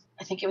have,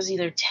 I think it was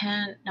either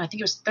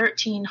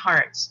 13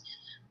 hearts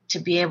to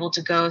be able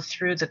to go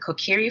through the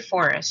Kokiri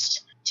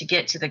Forest to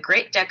get to the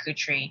Great Deku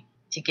Tree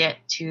to get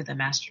to the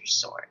Master's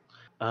Sword.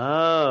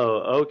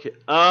 Oh, okay.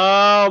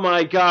 Oh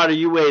my God, are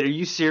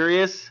you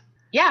serious?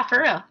 Yeah,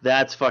 for real.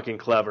 That's fucking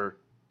clever.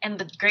 And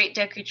the Great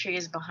Deku Tree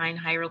is behind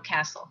Hyrule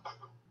Castle.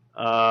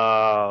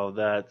 Oh,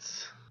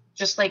 that's...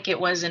 Just like it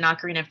was in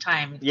Ocarina of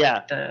Time. Yeah.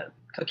 Like the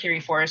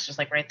Kokiri Forest was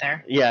like right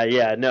there.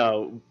 Yeah,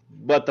 no.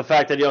 But the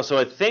fact that you also,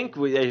 I think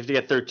you have to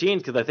get 13,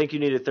 because I think you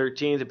needed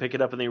 13 to pick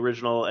it up in the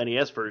original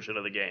NES version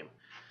of the game.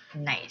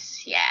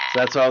 Nice, yeah. So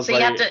that's what I was so like.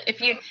 You have to,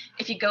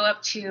 if you go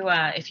up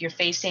to, if you're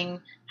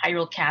facing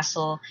Hyrule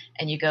Castle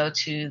and you go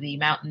to the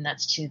mountain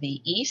that's to the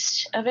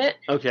east of it,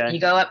 okay. You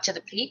go up to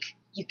the peak,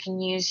 you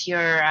can use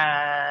your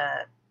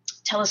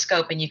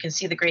telescope and you can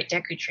see the Great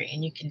Deku Tree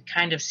and you can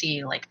kind of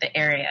see like the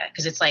area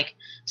because it's like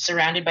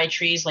surrounded by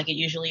trees like it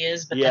usually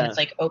is, but then it's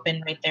like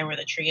open right there where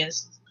the tree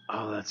is.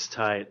 Oh, that's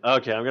tight.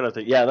 Okay, I'm gonna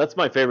think. Yeah, that's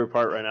my favorite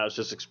part right now is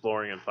just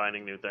exploring and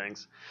finding new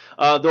things.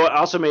 Though I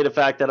also made a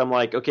fact that I'm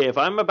like, okay, if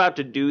I'm about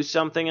to do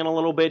something in a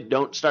little bit,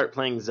 don't start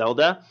playing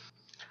Zelda.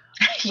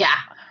 Yeah.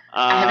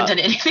 I haven't done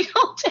anything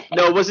all day.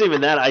 No, it wasn't even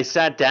that. I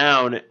sat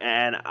down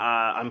and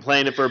I'm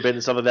playing it for a bit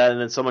and stuff like that,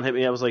 and then someone hit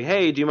me. I was like,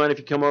 hey, do you mind if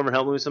you come over and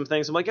help me with some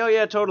things? I'm like, oh,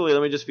 yeah, totally.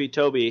 Let me just feed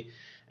Toby.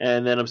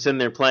 And then I'm sitting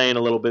there playing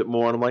a little bit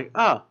more, and I'm like,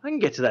 oh, I can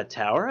get to that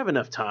tower. I have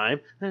enough time.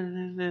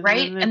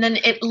 Right? And then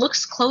it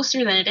looks closer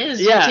than it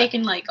is. Yeah. You're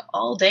taking, like,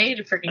 all day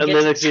to freaking get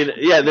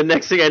the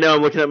next thing I know,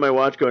 I'm looking at my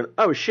watch going,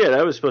 oh, shit,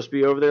 I was supposed to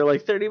be over there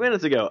like 30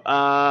 minutes ago.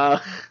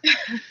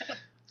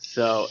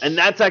 So, and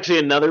that's actually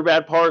another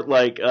bad part.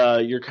 Like,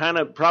 you're kind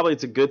of probably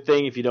it's a good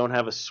thing if you don't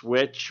have a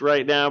Switch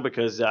right now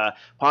because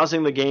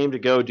pausing the game to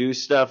go do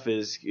stuff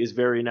is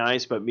very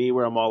nice. But me,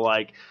 where I'm all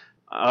like,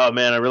 oh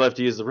man, I really have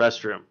to use the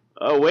restroom.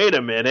 Oh, wait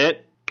a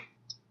minute.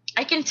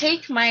 I can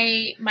take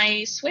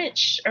my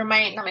Switch or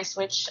not my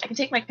Switch. I can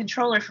take my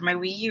controller from my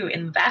Wii U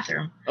in the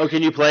bathroom. Oh,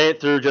 can you play it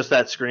through just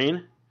that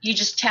screen? You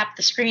just tap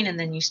the screen and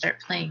then you start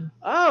playing.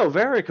 Oh,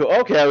 very cool.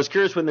 Okay, I was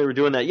curious when they were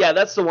doing that. Yeah,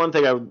 that's the one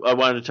thing I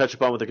wanted to touch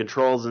upon with the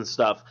controls and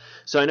stuff.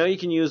 So I know you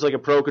can use like a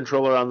Pro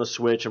controller on the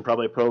Switch and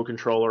probably a Pro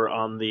controller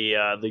on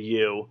the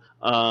U.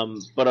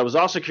 But I was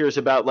also curious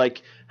about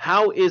like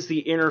how is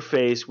the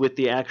interface with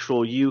the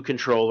actual U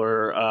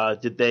controller?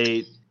 Did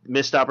they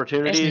missed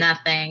opportunity? There's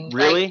nothing.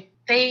 Really?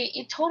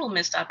 They total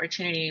missed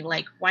opportunity.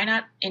 Like, why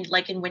not in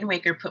Wind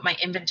Waker put my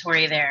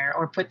inventory there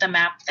or put the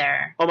map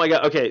there? Oh my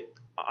god. Okay.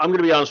 I'm going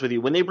to be honest with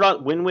you. When they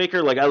brought Wind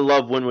Waker, like I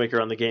love Wind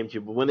Waker on the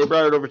GameCube, but when they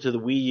brought it over to the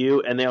Wii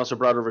U and they also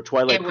brought over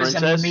Twilight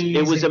Princess,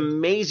 it was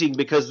amazing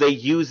because they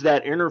used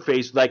that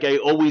interface like I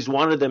always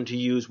wanted them to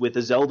use with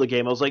a Zelda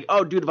game. I was like,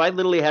 oh, dude, if I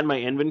literally had my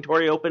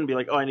inventory open, be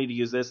like, oh, I need to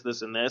use this,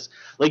 this, and this.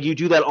 Like you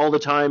do that all the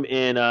time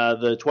in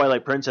the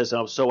Twilight Princess, and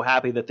I was so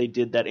happy that they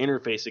did that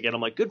interface again.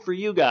 I'm like, good for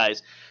you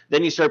guys.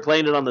 Then you start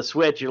playing it on the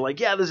Switch, you're like,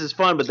 yeah, this is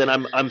fun, but then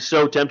I'm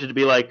so tempted to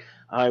be like,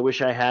 I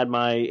wish I had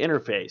my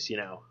interface, you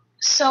know.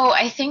 So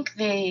I think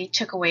they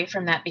took away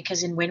from that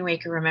because in Wind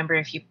Waker, remember,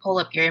 if you pull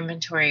up your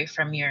inventory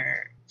from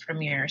your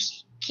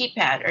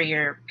keypad or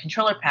your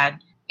controller pad,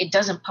 it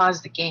doesn't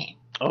pause the game.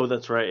 Oh,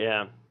 that's right,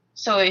 yeah.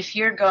 So if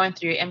you're going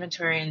through your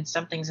inventory and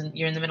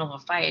you're in the middle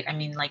of a fight, I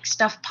mean, like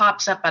stuff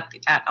pops up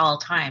at all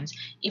times.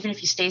 Even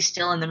if you stay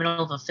still in the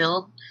middle of a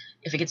field,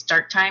 if it gets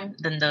dark time,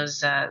 then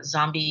those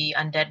zombie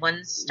undead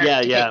ones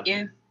start to hit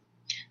you.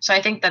 So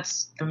I think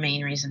that's the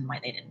main reason why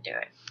they didn't do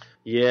it.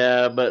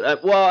 Yeah, but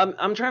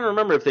I'm trying to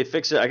remember if they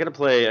fix it. I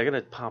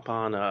gotta pop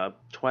on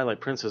Twilight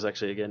Princess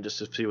actually again just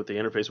to see what the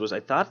interface was.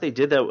 I thought they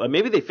did that.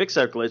 Maybe they fixed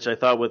that glitch. I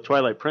thought with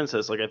Twilight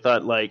Princess, like I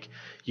thought like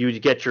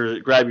you'd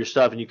grab your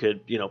stuff and you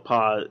could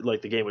pause,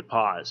 like the game would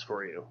pause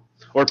for you,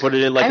 or put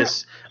it in like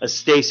a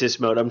stasis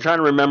mode. I'm trying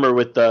to remember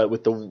with the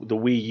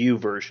Wii U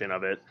version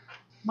of it.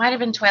 Might have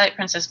been Twilight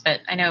Princess, but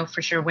I know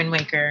for sure Wind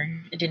Waker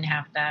it didn't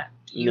have that.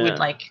 You would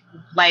like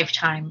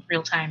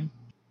real time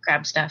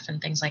grab stuff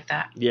and things like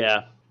that.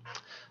 Yeah.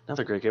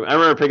 Another great game. I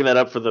remember picking that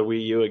up for the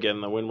Wii U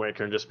again, the Wind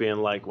Waker, and just being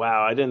like,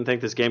 wow, I didn't think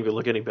this game could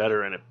look any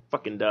better, and it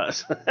fucking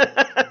does.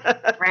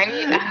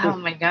 Right? Oh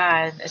my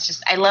god. It's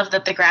just, I love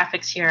that the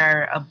graphics here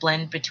are a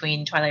blend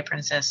between Twilight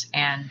Princess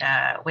and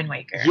Wind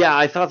Waker. Yeah,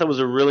 I thought that was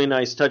a really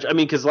nice touch. I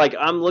mean, because like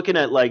I'm looking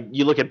at like,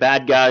 you look at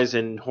bad guys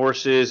and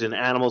horses and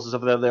animals and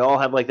stuff like that, they all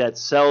have like that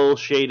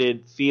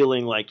cel-shaded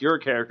feeling like your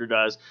character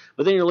does,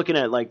 but then you're looking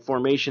at like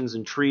formations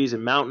and trees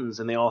and mountains,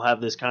 and they all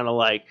have this kind of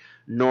like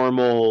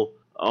normal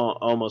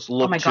almost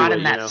look. Oh my to god, it,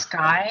 and that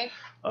sky.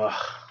 Ugh.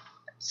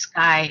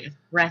 Sky is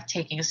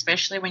breathtaking,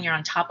 especially when you're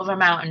on top of a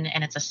mountain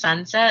and it's a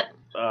sunset.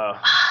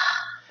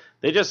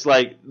 They just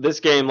like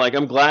this game, like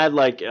I'm glad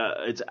like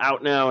it's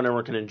out now and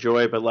everyone can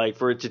enjoy it, but like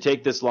for it to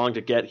take this long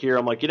to get here,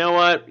 I'm like, you know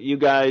what, you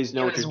guys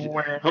know what you're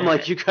doing. I'm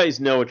like, you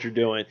guys know what you're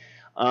doing.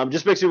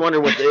 Just makes me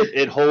wonder what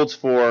it holds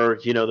for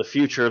the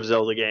future of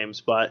Zelda games,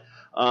 but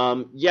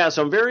yeah,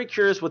 so I'm very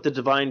curious what the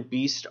Divine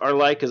Beasts are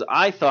like, because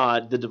I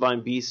thought the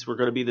Divine Beasts were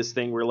going to be this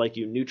thing where like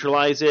you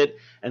neutralize it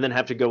and then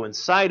have to go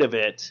inside of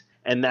it,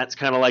 and that's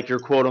kind of like your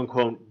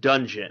quote-unquote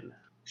dungeon.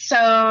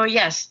 So,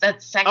 yes,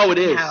 that's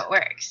actually how it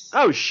works.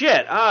 Oh,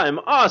 shit. I'm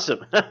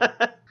awesome.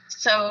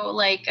 So,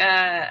 like,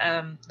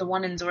 the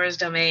one in Zora's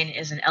Domain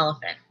is an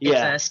elephant.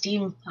 Yeah. It's a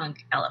steampunk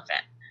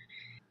elephant.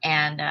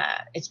 And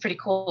it's pretty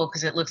cool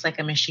because it looks like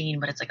a machine,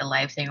 but it's like a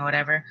live thing or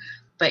whatever.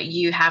 But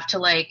you have to,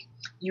 like,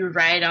 you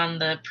ride on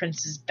the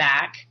prince's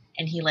back,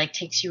 and he, like,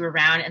 takes you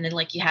around, and then,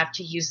 like, you have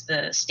to use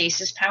the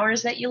stasis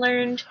powers that you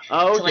learned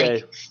to,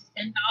 like,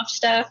 fend off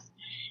stuff.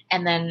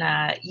 And then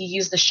you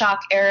use the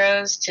shock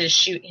arrows to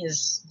shoot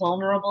his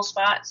vulnerable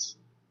spots.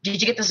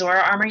 Did you get the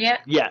Zora armor yet?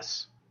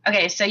 Yes.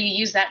 Okay, so you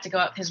use that to go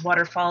up his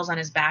waterfalls on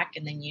his back,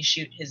 and then you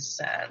shoot his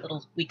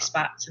little weak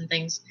spots and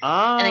things.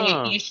 Oh. And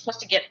then you're supposed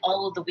to get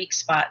all of the weak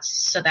spots,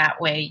 so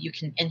that way you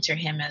can enter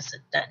him as a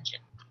dungeon.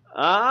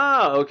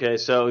 Ah, okay.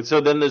 So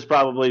then there's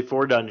probably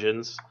 4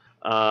 dungeons.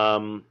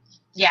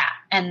 Yeah,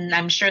 and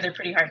I'm sure they're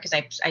pretty hard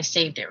because I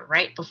saved it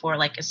right before.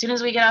 Like, as soon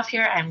as we get off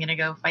here, I'm going to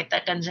go fight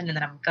that dungeon, and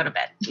then I'm going to go to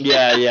bed.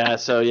 Yeah,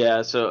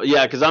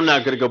 because I'm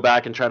not going to go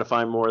back and try to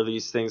find more of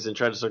these things and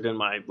try to start getting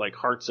my, like,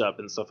 hearts up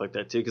and stuff like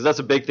that, too, because that's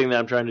a big thing that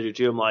I'm trying to do,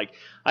 too. I'm like,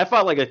 I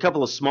fought, like, a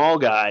couple of small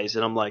guys,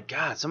 and I'm like,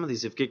 God, some of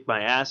these have kicked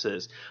my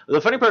asses. The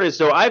funny part is,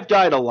 so I've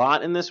died a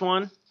lot in this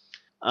one.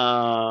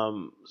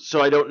 So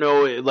I don't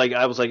know, like,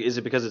 I was like, is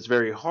it because it's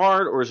very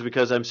hard, or is it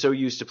because I'm so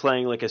used to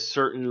playing like a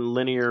certain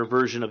linear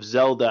version of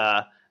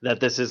Zelda that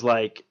this is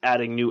like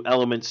adding new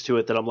elements to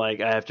it that I'm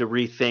like, I have to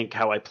rethink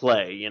how I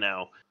play,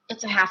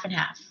 It's a half and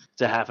half.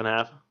 It's a half and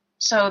half.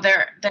 So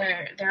there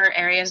are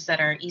areas that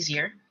are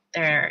easier.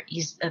 There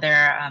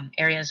are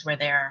areas where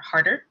they are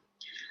harder.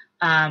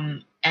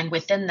 And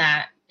within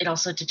that, it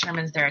also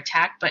determines their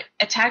attack. But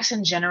attacks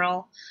in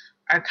general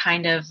are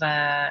kind of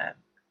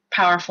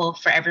powerful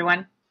for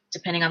everyone,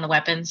 depending on the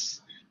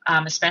weapons.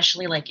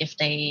 Especially like if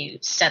they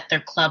set their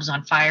clubs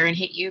on fire and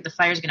hit you, the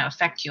fire is going to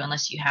affect you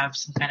unless you have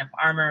some kind of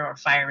armor or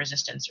fire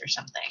resistance or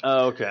something.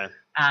 Oh, okay.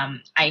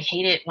 I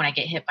hate it when I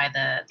get hit by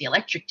the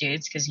electric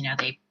dudes because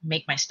they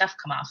make my stuff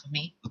come off of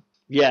me.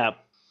 Yeah.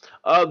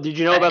 Did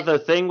you know about the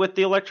thing with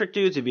the electric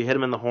dudes? If you hit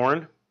them in the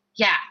horn?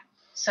 Yeah.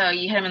 So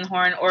you hit them in the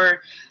horn,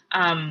 or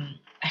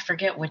I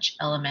forget which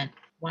element.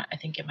 I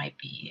think it might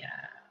be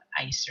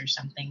ice or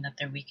something that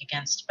they're weak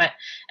against. But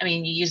I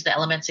mean, you use the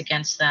elements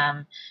against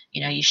them.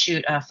 You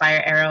shoot a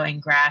fire arrow in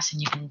grass,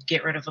 and you can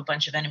get rid of a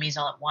bunch of enemies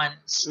all at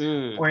once.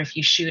 Or if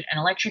you shoot an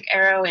electric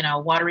arrow in a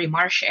watery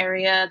marsh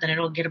area, then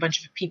it'll get a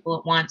bunch of people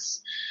at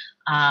once.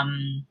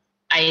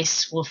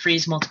 Ice will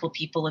freeze multiple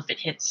people if it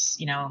hits,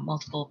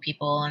 multiple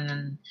people, and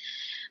then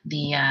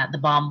the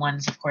bomb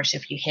ones, of course,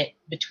 if you hit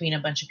between a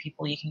bunch of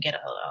people, you can get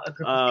a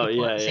group of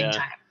people at the same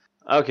time.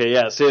 Okay,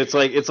 yeah. So it's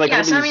like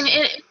yeah. So I mean,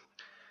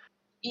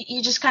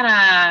 you just kind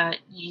of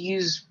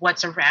use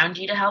what's around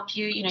you to help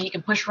you. You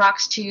can push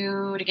rocks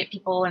to get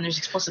people, and there's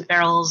explosive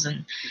barrels,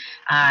 and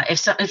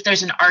if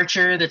there's an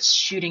archer that's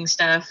shooting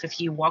stuff,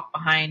 if you walk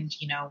behind,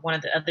 one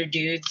of the other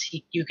dudes,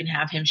 you can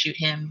have him shoot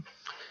him.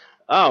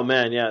 Oh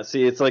man, yeah.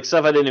 See, it's like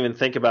stuff I didn't even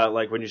think about.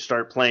 Like when you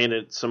start playing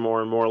it some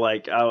more and more,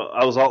 like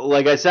I was all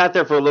like, I sat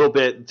there for a little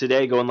bit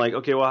today, going like,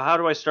 okay, well, how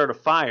do I start a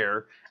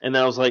fire? And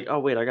then I was like, oh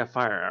wait, I got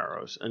fire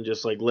arrows, and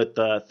just like lit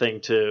the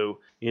thing to,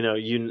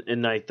 you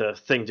ignite the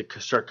thing to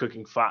start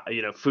cooking,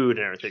 food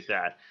and everything like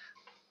that.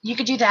 You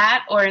could do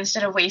that, or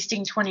instead of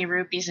wasting 20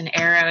 rupees an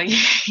arrow,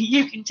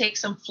 you can take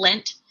some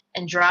flint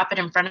and drop it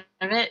in front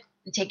of it,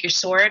 and take your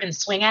sword and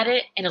swing at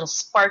it, and it'll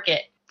spark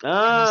it. Oh.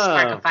 It'll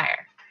spark a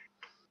fire.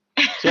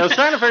 See, I was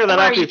trying to figure that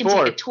out before. You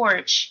can take a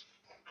torch.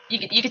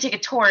 You could take a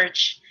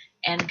torch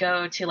and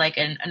go to like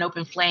an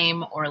open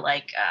flame, or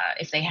like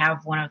if they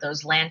have one of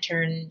those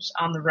lanterns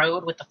on the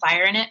road with the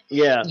fire in it.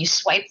 Yeah. You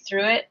swipe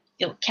through it,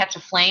 it'll catch a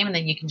flame, and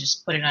then you can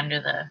just put it under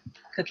the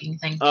cooking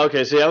thing.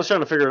 Okay, see, I was trying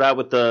to figure it out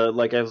with I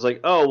was like,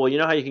 oh, well, you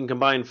know how you can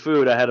combine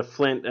food? I had a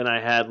flint and I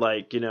had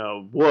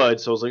wood,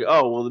 so I was like,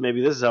 oh, well,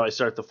 maybe this is how I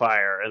start the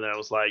fire. And then I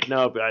was like,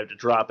 nope, I have to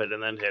drop it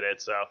and then hit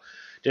it, so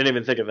didn't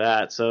even think of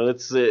that. So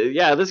it's,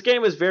 this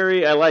game is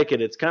I like it.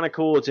 It's kind of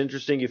cool. It's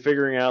interesting. You're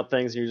figuring out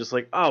things and you're just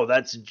like, oh,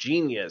 that's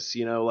genius,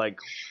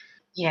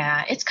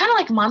 Yeah, it's kind of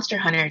like Monster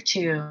Hunter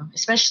too,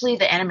 especially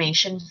the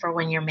animation for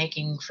when you're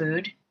making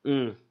food.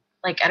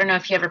 Like, I don't know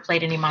if you ever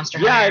played any Monster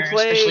Hunter,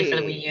 especially for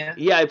the Wii U.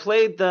 Yeah, I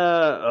played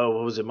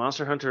what was it,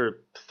 Monster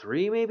Hunter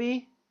 3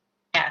 maybe?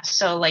 Yeah,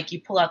 so like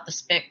you pull out the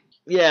spit.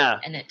 Yeah.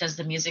 And it does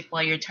the music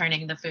while you're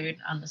turning the food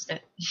on the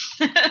spit.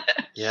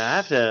 Yeah,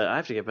 I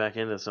have to get back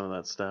into some of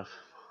that stuff.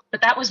 But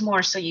that was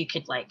more so you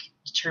could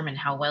determine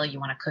how well you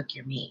want to cook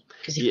your meat.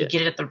 Because if you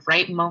get it at the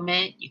right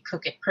moment, you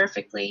cook it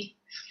perfectly.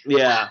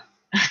 Yeah.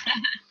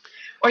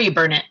 Or you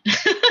burn it.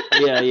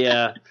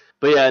 Yeah.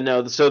 But yeah,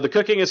 no, so the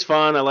cooking is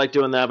fun. I like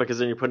doing that because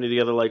then you're putting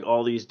together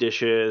all these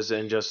dishes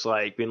and just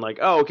being like,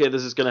 oh, okay,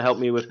 this is going to help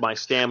me with my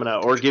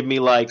stamina, or give me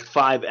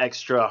 5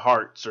 extra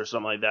hearts or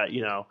something like that,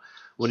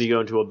 when you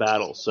go into a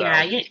battle. So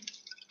yeah, you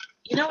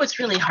know what's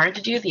really hard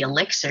to do? The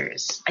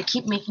elixirs. I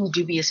keep making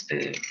dubious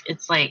food.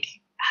 It's like,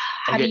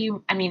 how do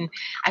you? I mean,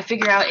 I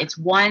figure out it's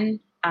one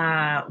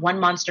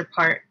monster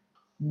part,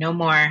 no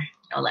more,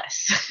 no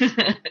less.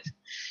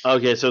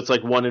 Okay, so it's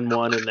 1 and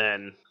 1, and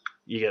then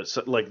you get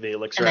the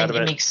elixir out of it.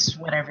 And then you mix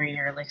whatever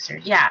your elixir.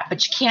 Yeah,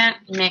 but you can't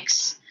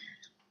mix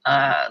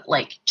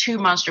 2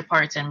 monster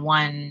parts and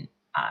one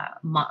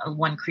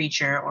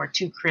creature, or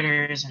 2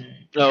 critters and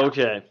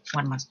okay,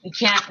 1 monster. You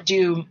can't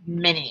do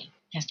many.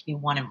 It has to be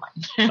 1 and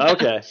 1.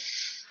 Okay.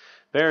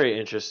 Very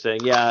interesting.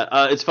 Yeah,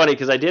 it's funny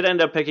because I did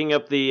end up picking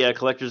up the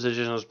Collector's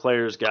Edition's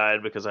Player's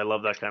Guide because I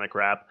love that kind of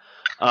crap.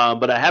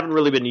 But I haven't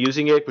really been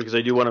using it because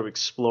I do want to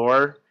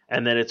explore.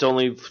 And then it's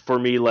only for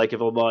me,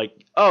 if I'm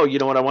like, oh, you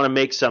know what, I want to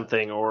make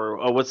something, or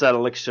oh, what's that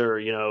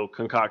elixir,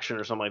 concoction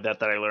or something like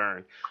that I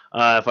learned.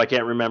 If I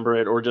can't remember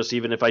it, or just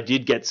even if I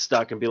did get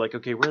stuck and be like,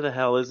 okay, where the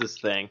hell is this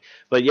thing?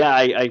 But yeah,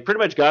 I pretty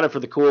much got it for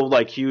the cool,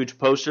 huge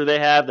poster they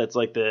have that's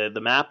the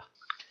map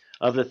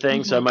of the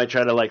thing. Mm-hmm. So I might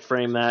try to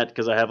frame that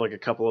because I have a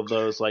couple of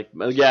those. I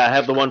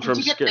have the one from.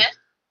 Did you get this?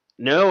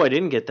 No, I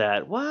didn't get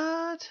that.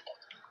 What?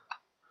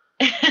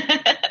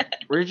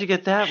 Where did you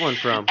get that one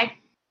from?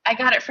 I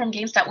got it from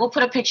GameStop. We'll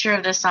put a picture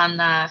of this on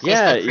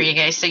Facebook for you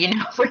guys, so you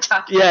know what we're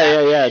talking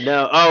about. Yeah.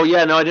 No,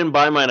 I didn't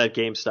buy mine at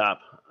GameStop.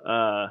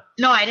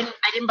 No, I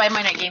didn't buy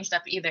mine at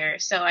GameStop either.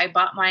 So I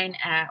bought mine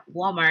at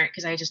Walmart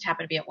because I just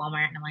happened to be at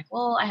Walmart, and I'm like,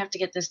 well, I have to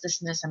get this,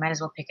 and this. I might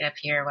as well pick it up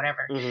here or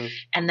whatever. Mm-hmm.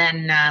 And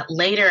then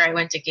later I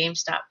went to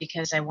GameStop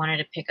because I wanted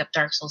to pick up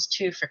Dark Souls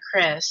 2 for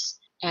Chris.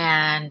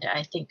 And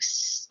I think,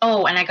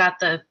 and I got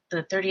the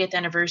 30th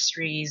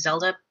anniversary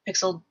Zelda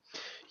pixel.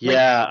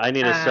 Yeah, I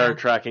need to start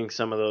tracking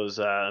some of those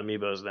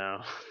amiibos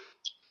now.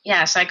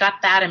 Yeah, so I got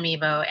that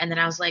amiibo, and then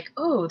I was like,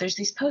 oh, there's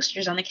these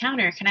posters on the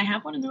counter. Can I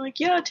have one? And they're like,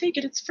 yeah, take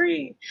it. It's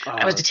free.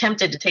 I was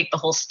tempted to take the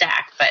whole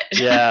stack, but...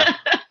 Yeah.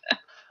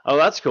 Oh,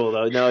 that's cool,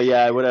 though. No,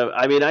 yeah, I would have...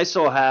 I mean, I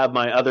still have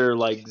my other,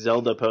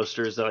 Zelda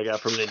posters that I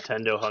got from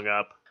Nintendo hung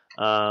up.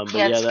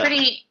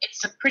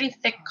 It's a pretty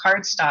thick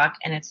cardstock,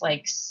 and it's,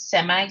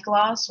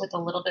 semi-gloss with a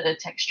little bit of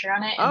texture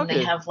on it, and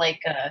they have,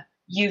 a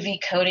UV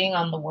coating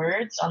on the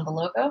words on the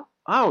logo.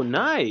 Oh,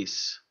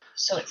 nice.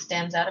 so it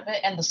stands out a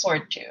bit. And the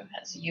sword too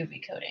has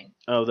UV coating.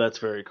 Oh, that's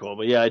very cool.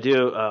 But yeah, I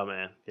do. Oh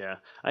man, yeah,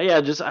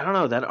 yeah. Just I don't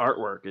know. That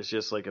artwork is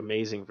just like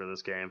amazing for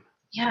this game.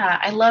 Yeah,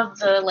 I love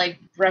the like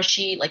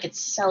brushy, like it's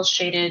cel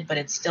shaded, but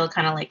it's still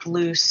kind of like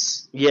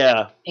loose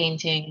Yeah,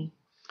 painting.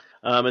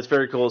 it's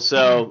very cool.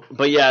 So,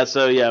 but yeah,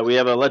 so yeah, we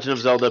have a Legend of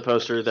Zelda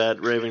poster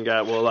that Raven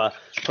got. We'll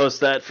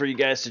post that for you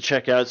guys to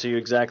check out, so you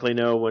exactly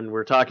know when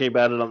we're talking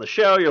about it on the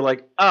show. You're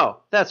like,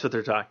 oh, that's what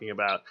they're talking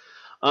about.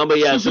 But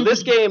yeah, so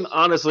this game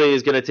honestly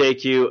is going to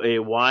take you a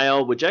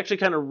while, which actually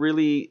kind of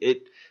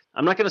really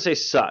I'm not going to say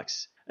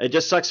sucks. It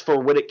just sucks for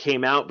when it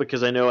came out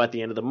because I know at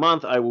the end of the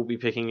month I will be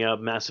picking up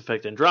Mass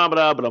Effect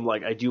Andromeda, but I'm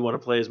like, I do want to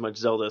play as much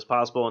Zelda as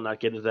possible and not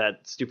get into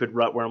that stupid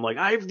rut where I'm like,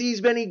 I have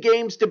these many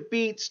games to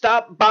beat.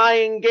 Stop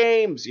buying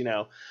games, you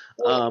know.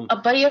 Well, a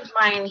buddy of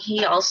mine,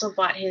 he also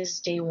bought his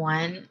day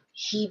one.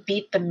 He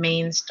beat the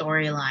main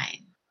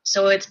storyline.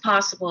 So it's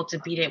possible to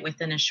beat it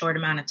within a short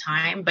amount of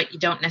time, but you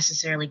don't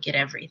necessarily get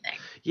everything.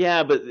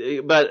 Yeah, but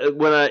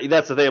when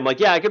that's the thing. I'm like,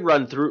 yeah, I could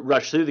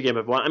rush through the game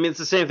if I want. I mean, it's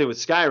the same thing with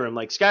Skyrim.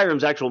 Like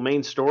Skyrim's actual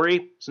main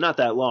story, it's not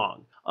that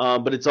long.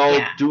 But it's all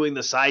doing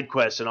the side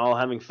quests and all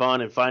having fun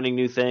and finding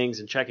new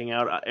things and checking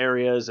out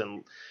areas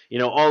and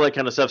all that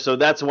kind of stuff. So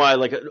that's why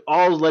like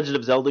all Legend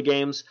of Zelda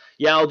games,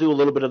 yeah, I'll do a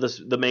little bit of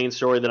the main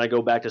story, then I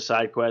go back to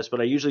side quests.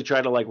 But I usually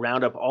try to like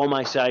round up all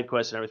my side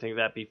quests and everything like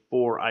that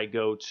before I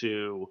go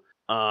to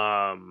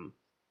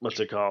what's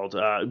it called?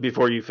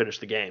 Before you finish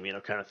the game,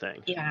 kind of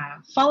thing. Yeah,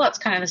 Fallout's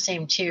kind of the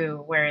same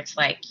too, where it's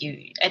like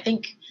I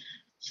think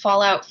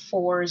Fallout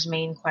 4's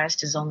main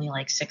quest is only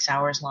like 6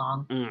 hours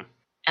long.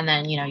 And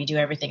then, you do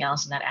everything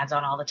else and that adds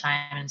on all the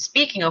time. And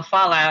speaking of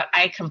Fallout,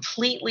 I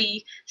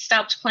completely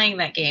stopped playing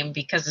that game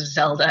because of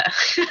Zelda.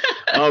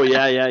 Oh,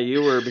 yeah,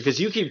 you were. Because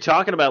you keep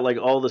talking about, like,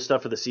 all the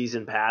stuff for the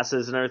season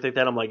passes and everything like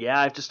that. I'm like, yeah,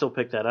 I have to still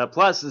pick that up.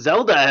 Plus,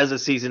 Zelda has a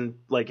season,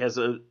 like, has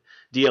a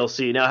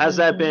DLC. Now, has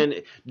that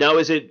been... Now,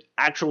 is it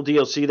actual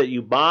DLC that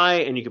you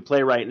buy and you can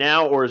play right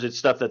now, or is it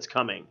stuff that's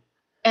coming?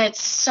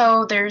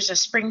 There's a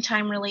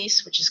springtime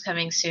release, which is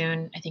coming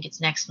soon. I think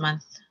it's next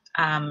month.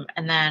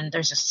 And then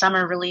there's a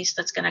summer release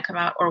that's going to come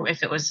out, or I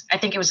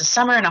think it was a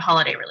summer and a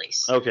holiday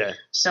release. Okay.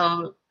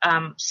 So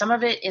some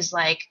of it is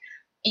like,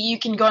 you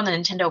can go on the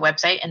Nintendo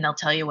website and they'll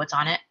tell you what's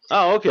on it.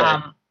 Oh, okay.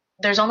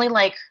 There's only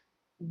like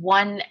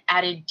one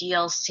added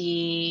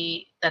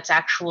DLC that's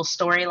actual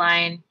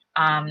storyline.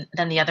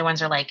 Then the other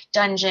ones are like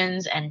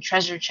dungeons and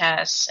treasure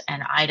chests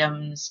and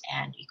items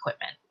and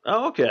equipment.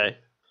 Oh, okay.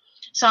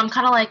 So I'm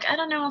kind of like, I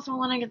don't know if I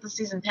want to get the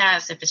season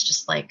pass if it's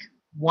just like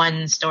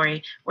one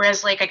story,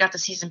 whereas like I got the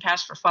season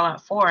pass for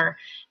Fallout 4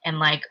 and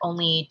like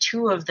only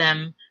 2 of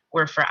them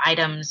were for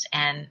items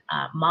and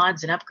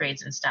mods and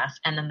upgrades and stuff,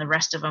 and then the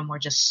rest of them were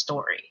just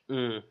story.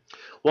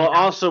 Well,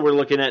 also we're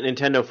looking at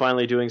Nintendo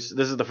finally doing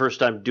this is the first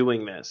time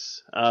doing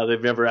this.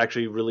 They've never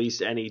actually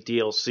released any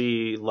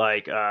DLC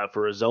like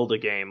for a Zelda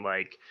game,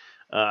 like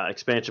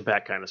expansion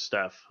pack kind of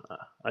stuff.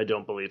 I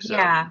don't believe so.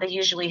 Yeah, they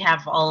usually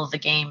have all of the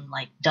game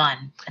like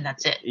done and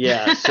that's it.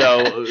 Yeah,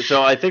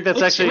 so I think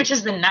that's which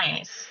has been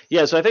nice.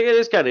 Yeah, so I think it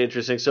is kind of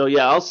interesting. So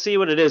yeah, I'll see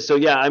what it is. So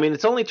yeah, I mean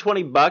it's only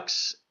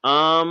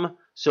 $20.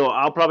 So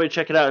I'll probably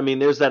check it out. I mean,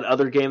 there's that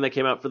other game that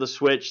came out for the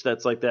Switch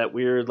that's like that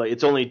weird, like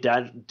it's only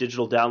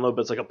digital download,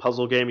 but it's like a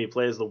puzzle game. You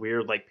play as the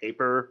weird like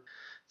paper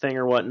thing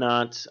or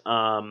whatnot.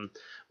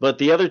 But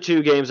the other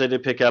 2 games I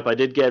did pick up, I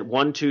did get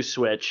 1 to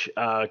Switch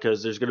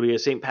because there's going to be a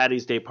St.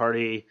 Patty's Day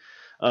party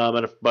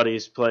at a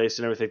buddy's place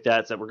and everything like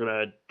that. So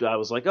I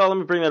was like, oh, let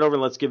me bring that over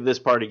and let's give this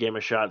party game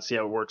a shot and see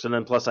how it works. And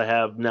then plus I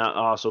have now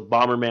also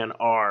Bomberman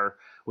R,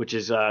 which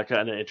is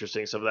kind of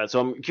interesting, stuff like that. So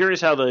I'm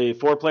curious how the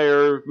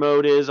 4-player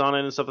mode is on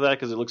it and stuff like that,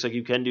 because it looks like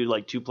you can do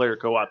like 2-player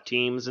co-op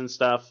teams and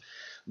stuff.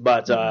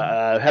 But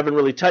I haven't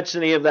really touched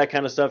any of that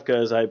kind of stuff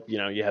because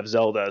you have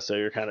Zelda, so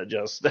you're kind of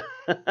just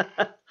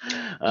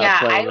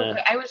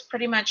I was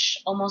pretty much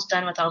almost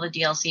done with all the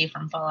DLC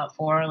from Fallout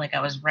 4. Like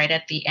I was right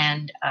at the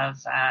end of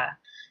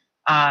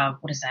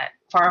what is that?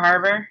 Far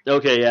Harbor.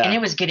 Okay, yeah. And it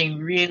was getting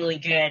really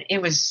good.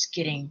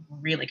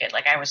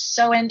 Like I was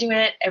so into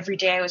it. Every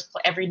day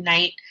every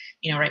night,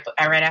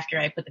 right after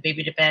I put the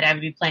baby to bed, I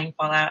would be playing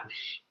Fallout.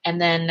 And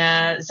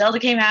then Zelda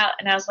came out,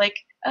 and I was like,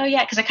 oh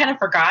yeah, because I kind of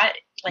forgot.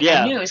 Like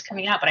I knew it was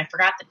coming out, but I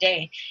forgot the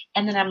day.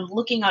 And then I'm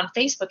looking on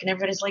Facebook, and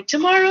everybody's like,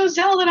 tomorrow's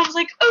Zelda. And I was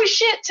like, oh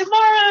shit,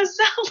 tomorrow's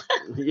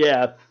Zelda.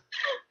 Yeah.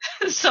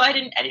 So I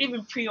didn't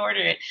even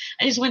pre-order it.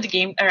 I just went to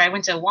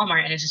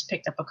Walmart and I just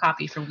picked up a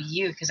copy for Wii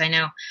U because I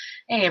know,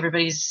 hey,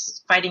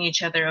 everybody's fighting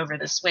each other over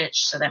the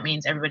Switch, so that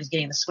means everybody's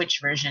getting the Switch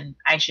version.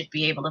 I should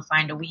be able to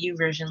find a Wii U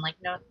version like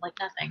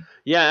nothing.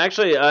 Yeah,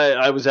 actually,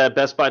 I was at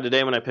Best Buy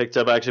today when I picked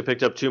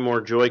up 2 more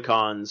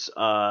Joy-Cons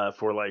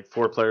for like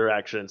 4-player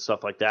action and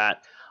stuff like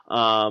that.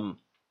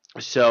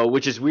 So,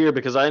 which is weird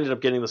because I ended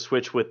up getting the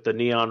Switch with the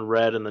neon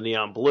red and the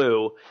neon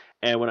blue.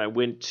 And when I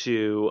went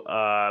to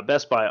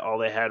Best Buy, all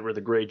they had were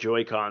the gray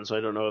Joy-Cons. So I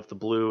don't know if the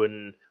blue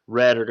and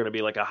red are going to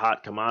be like a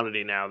hot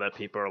commodity now that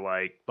people are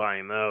like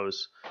buying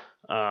those.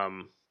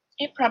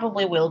 It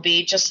probably will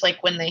be, just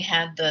like when they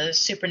had the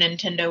Super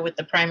Nintendo with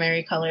the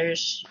primary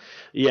colors.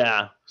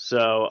 Yeah.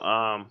 So,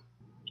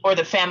 Or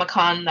the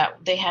Famicom,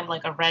 that they had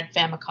like a red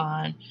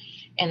Famicom,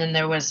 and then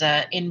there was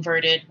a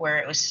inverted where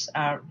it was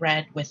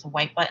red with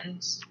white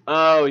buttons.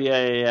 oh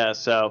yeah.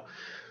 So,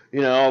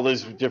 all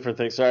those different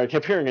things. Sorry, I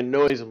kept hearing a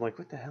noise. I'm like,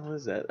 what the hell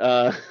is that?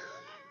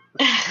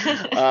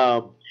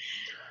 Um,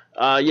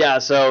 yeah.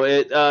 So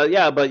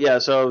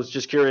So I was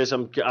just curious.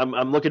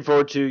 I'm looking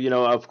forward to.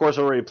 Of course,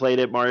 I already played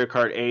it, Mario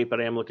Kart 8,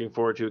 but I am looking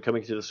forward to it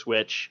coming to the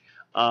Switch.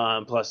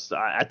 Plus,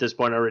 at this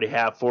point, I already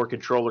have 4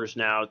 controllers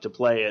now to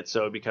play it,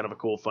 so it'd be kind of a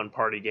cool, fun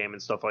party game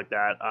and stuff like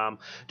that.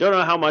 Don't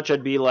know how much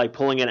I'd be like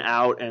pulling it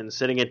out and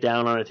sitting it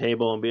down on a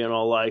table and being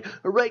all like,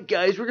 "All right,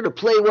 guys, we're gonna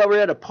play while we're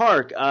at a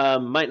park."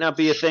 Might not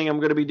be a thing I'm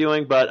gonna be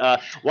doing, but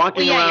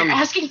walking around. You're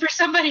asking for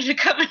somebody to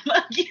come and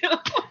mug you.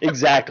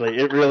 Exactly,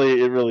 it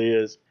really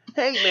is.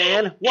 Hey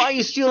man, why are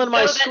you stealing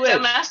my Switch? That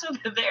dumbass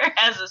over there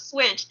has a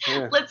Switch.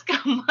 Yeah. Let's go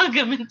mug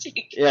him and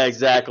take it. Yeah,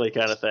 exactly,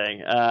 kind of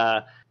thing.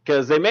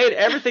 Because they made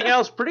everything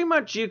else pretty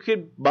much you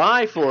could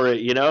buy for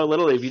it,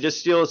 literally. If you just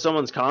steal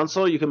someone's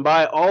console, you can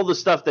buy all the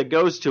stuff that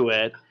goes to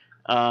it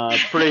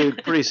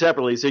pretty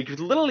separately. So you could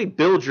literally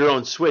build your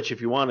own Switch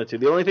if you wanted to.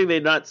 The only thing they're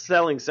not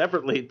selling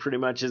separately pretty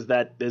much is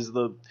the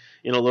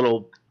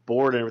little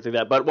board and everything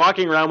but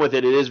walking around with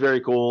it is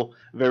very cool,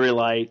 very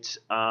light.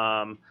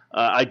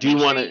 I do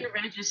want to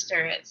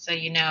register it so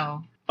you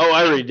know. Oh,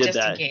 I already did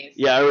that. In case.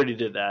 Yeah, I already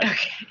did that.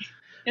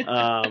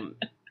 Okay.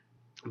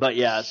 But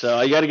yeah, so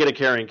I got to get a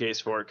carrying case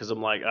for it because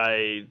I'm like,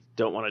 I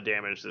don't want to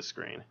damage this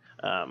screen.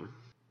 I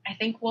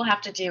think we'll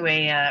have to do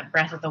a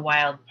Breath of the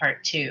Wild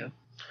Part 2.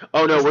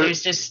 Oh no,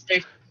 there's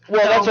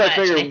well, so that's what much.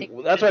 I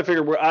figured. That's what I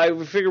figured.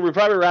 I figured we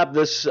probably wrap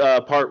this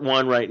part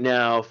 1 right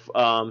now,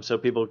 so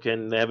people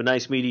they have a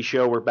nice meaty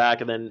show. We're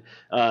back, and then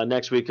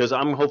next week, because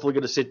I'm hopefully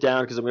going to sit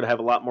down because I'm going to have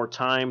a lot more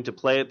time to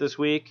play it this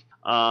week.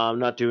 I'm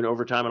not doing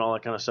overtime and all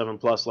that kind of stuff. And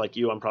plus, like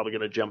you, I'm probably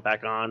going to jump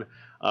back on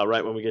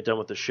right when we get done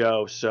with the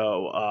show.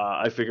 So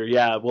I figure,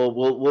 yeah,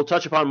 we'll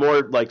touch upon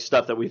more like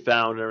stuff that we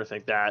found and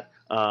everything like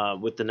that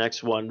with the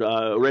next one.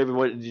 Raven,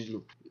 what'd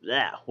you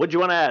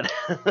want to add?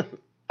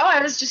 Oh,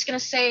 I was just going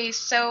to say,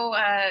 so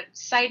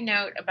side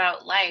note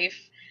about life.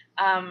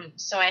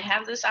 So I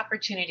have this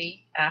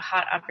opportunity, a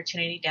hot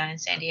opportunity down in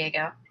San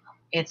Diego.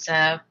 It's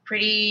a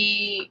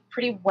pretty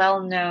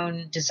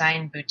well-known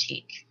design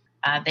boutique.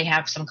 They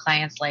have some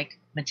clients like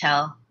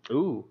Mattel,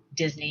 Ooh,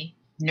 Disney,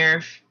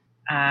 Nerf,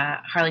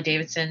 Harley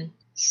Davidson,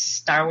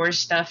 Star Wars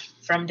stuff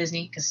from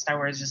Disney, because Star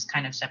Wars is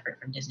kind of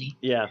separate from Disney.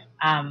 Yeah.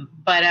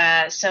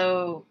 But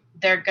so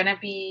they're going to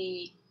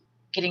be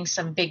getting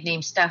some big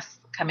name stuff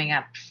coming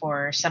up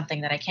for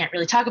something that I can't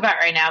really talk about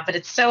right now, but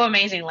it's so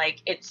amazing.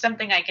 Like, it's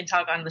something I can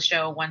talk on the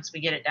show once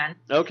we get it done.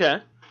 Okay.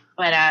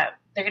 But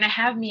they're going to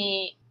have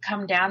me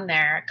come down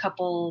there a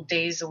couple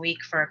days a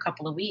week for a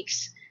couple of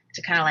weeks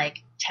to kind of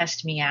like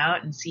test me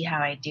out and see how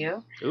I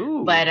do.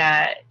 Ooh. But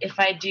if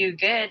I do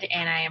good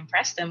and I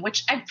impress them,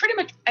 which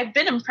I've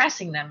been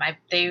impressing them.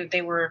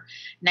 They were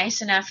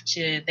nice enough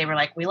they were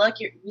like, we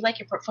like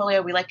your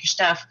portfolio, we like your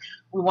stuff,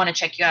 we want to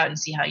check you out and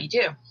see how you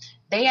do.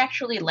 They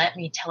actually let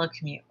me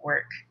telecommute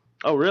work.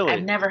 Oh, really? I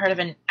never heard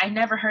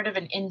of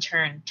an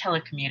intern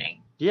telecommuting.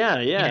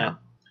 Yeah.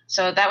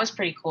 So that was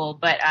pretty cool.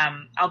 But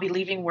I'll be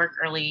leaving work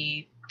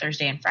early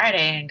Thursday and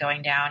Friday and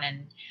going down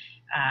and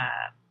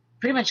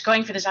pretty much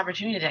going for this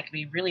opportunity that could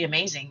be really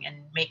amazing and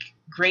make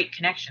great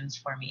connections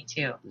for me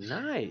too.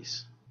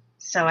 Nice.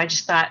 So I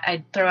just thought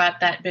I'd throw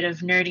out that bit of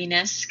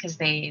nerdiness because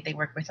they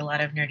work with a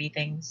lot of nerdy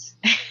things.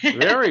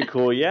 Very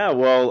cool. Yeah.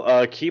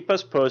 Well, keep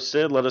us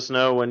posted. Let us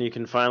know when you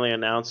can finally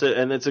announce it.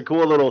 And it's a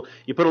cool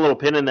you put a little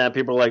pin in that.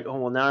 People are like, oh,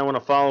 well, now I want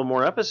to follow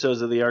more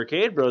episodes of the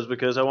Arcade Bros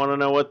because I want to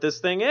know what this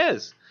thing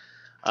is.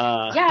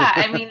 Yeah,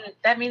 I mean,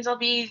 that means I'll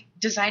be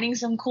designing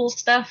some cool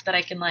stuff that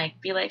I can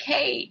be like,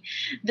 hey,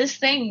 this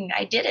thing,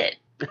 I did it.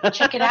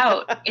 Check it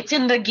out. It's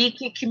in the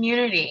geeky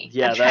community.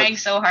 Yeah, I'm trying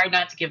so hard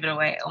not to give it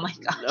away. Oh my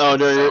gosh. Oh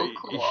no, so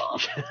cool.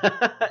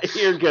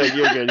 You're good.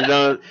 You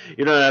don't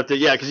have to.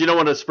 Yeah, because you don't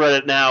want to spread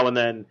it now and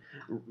then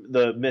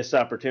the missed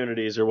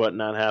opportunities or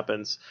whatnot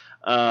happens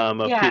of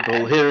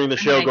people hearing the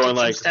show going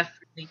like.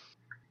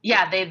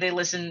 Yeah, they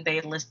listen.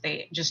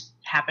 They just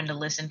happen to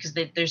listen because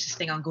there's this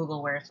thing on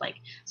Google where if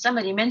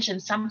somebody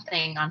mentions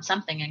something on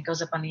something and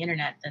goes up on the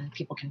internet, then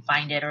people can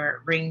find it or it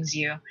rings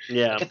you.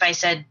 Yeah. Like if I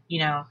said,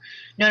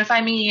 notify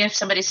me if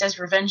somebody says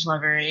Revenge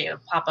Lover, it'll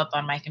pop up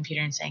on my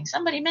computer and saying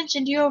somebody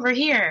mentioned you over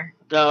here.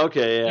 Oh,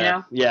 okay.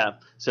 Yeah. Yeah.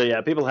 So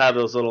yeah, people have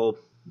those little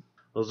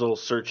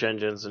search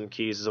engines and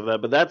keys of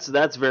that, but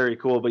that's very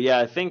cool. But yeah,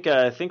 I think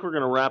we're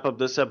gonna wrap up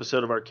this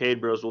episode of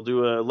Arcade Bros. We'll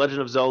do a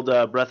Legend of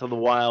Zelda: Breath of the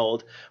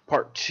Wild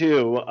Part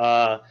 2.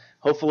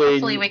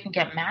 Hopefully we can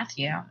get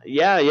Matthew.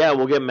 Yeah,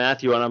 we'll get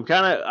Matthew on.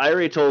 I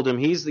already told him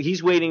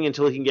he's waiting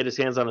until he can get his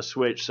hands on a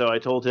Switch. So I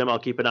told him I'll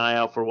keep an eye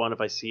out for one if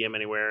I see him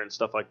anywhere and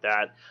stuff like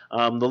that.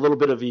 The little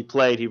bit of he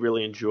played, he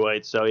really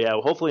enjoyed. So yeah,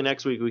 hopefully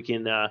next week we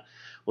can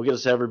we'll get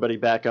us everybody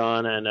back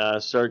on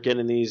and start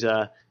getting these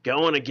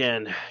going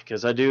again,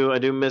 because I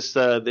do miss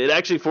it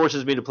actually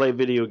forces me to play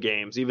video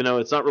games, even though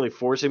it's not really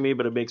forcing me,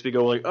 but it makes me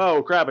go like,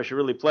 oh crap, I should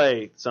really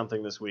play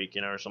something this week,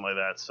 or something like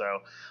that. So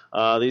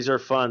these are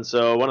fun.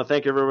 So I want to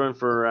thank everyone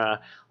for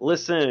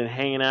listening and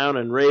hanging out.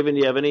 And Raven,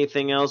 do you have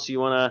anything else you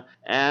want to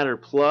add or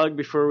plug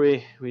before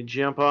we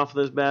jump off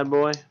this bad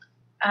boy?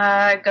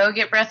 Go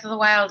get Breath of the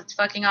Wild. It's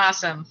fucking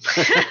awesome.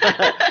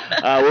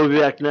 We'll be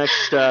back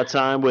next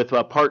time with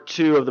part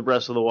 2 of the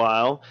Breath of the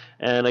Wild.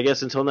 And I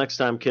guess until next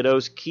time,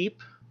 kiddos,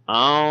 keep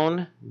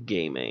on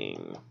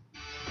gaming.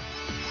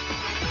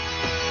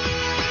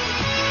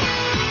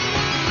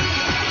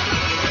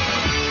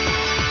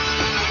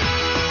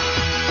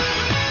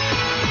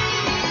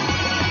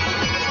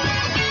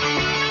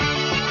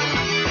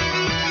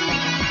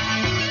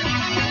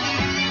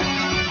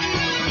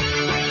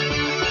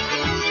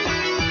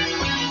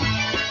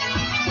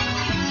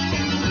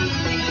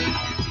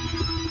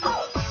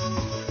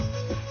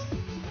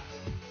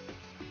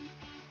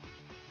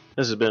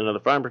 This has been another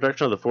fine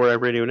production of the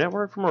 4i Radio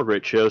Network. For more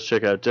great shows,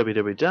 check out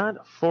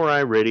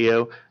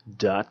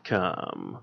www.4iradio.com.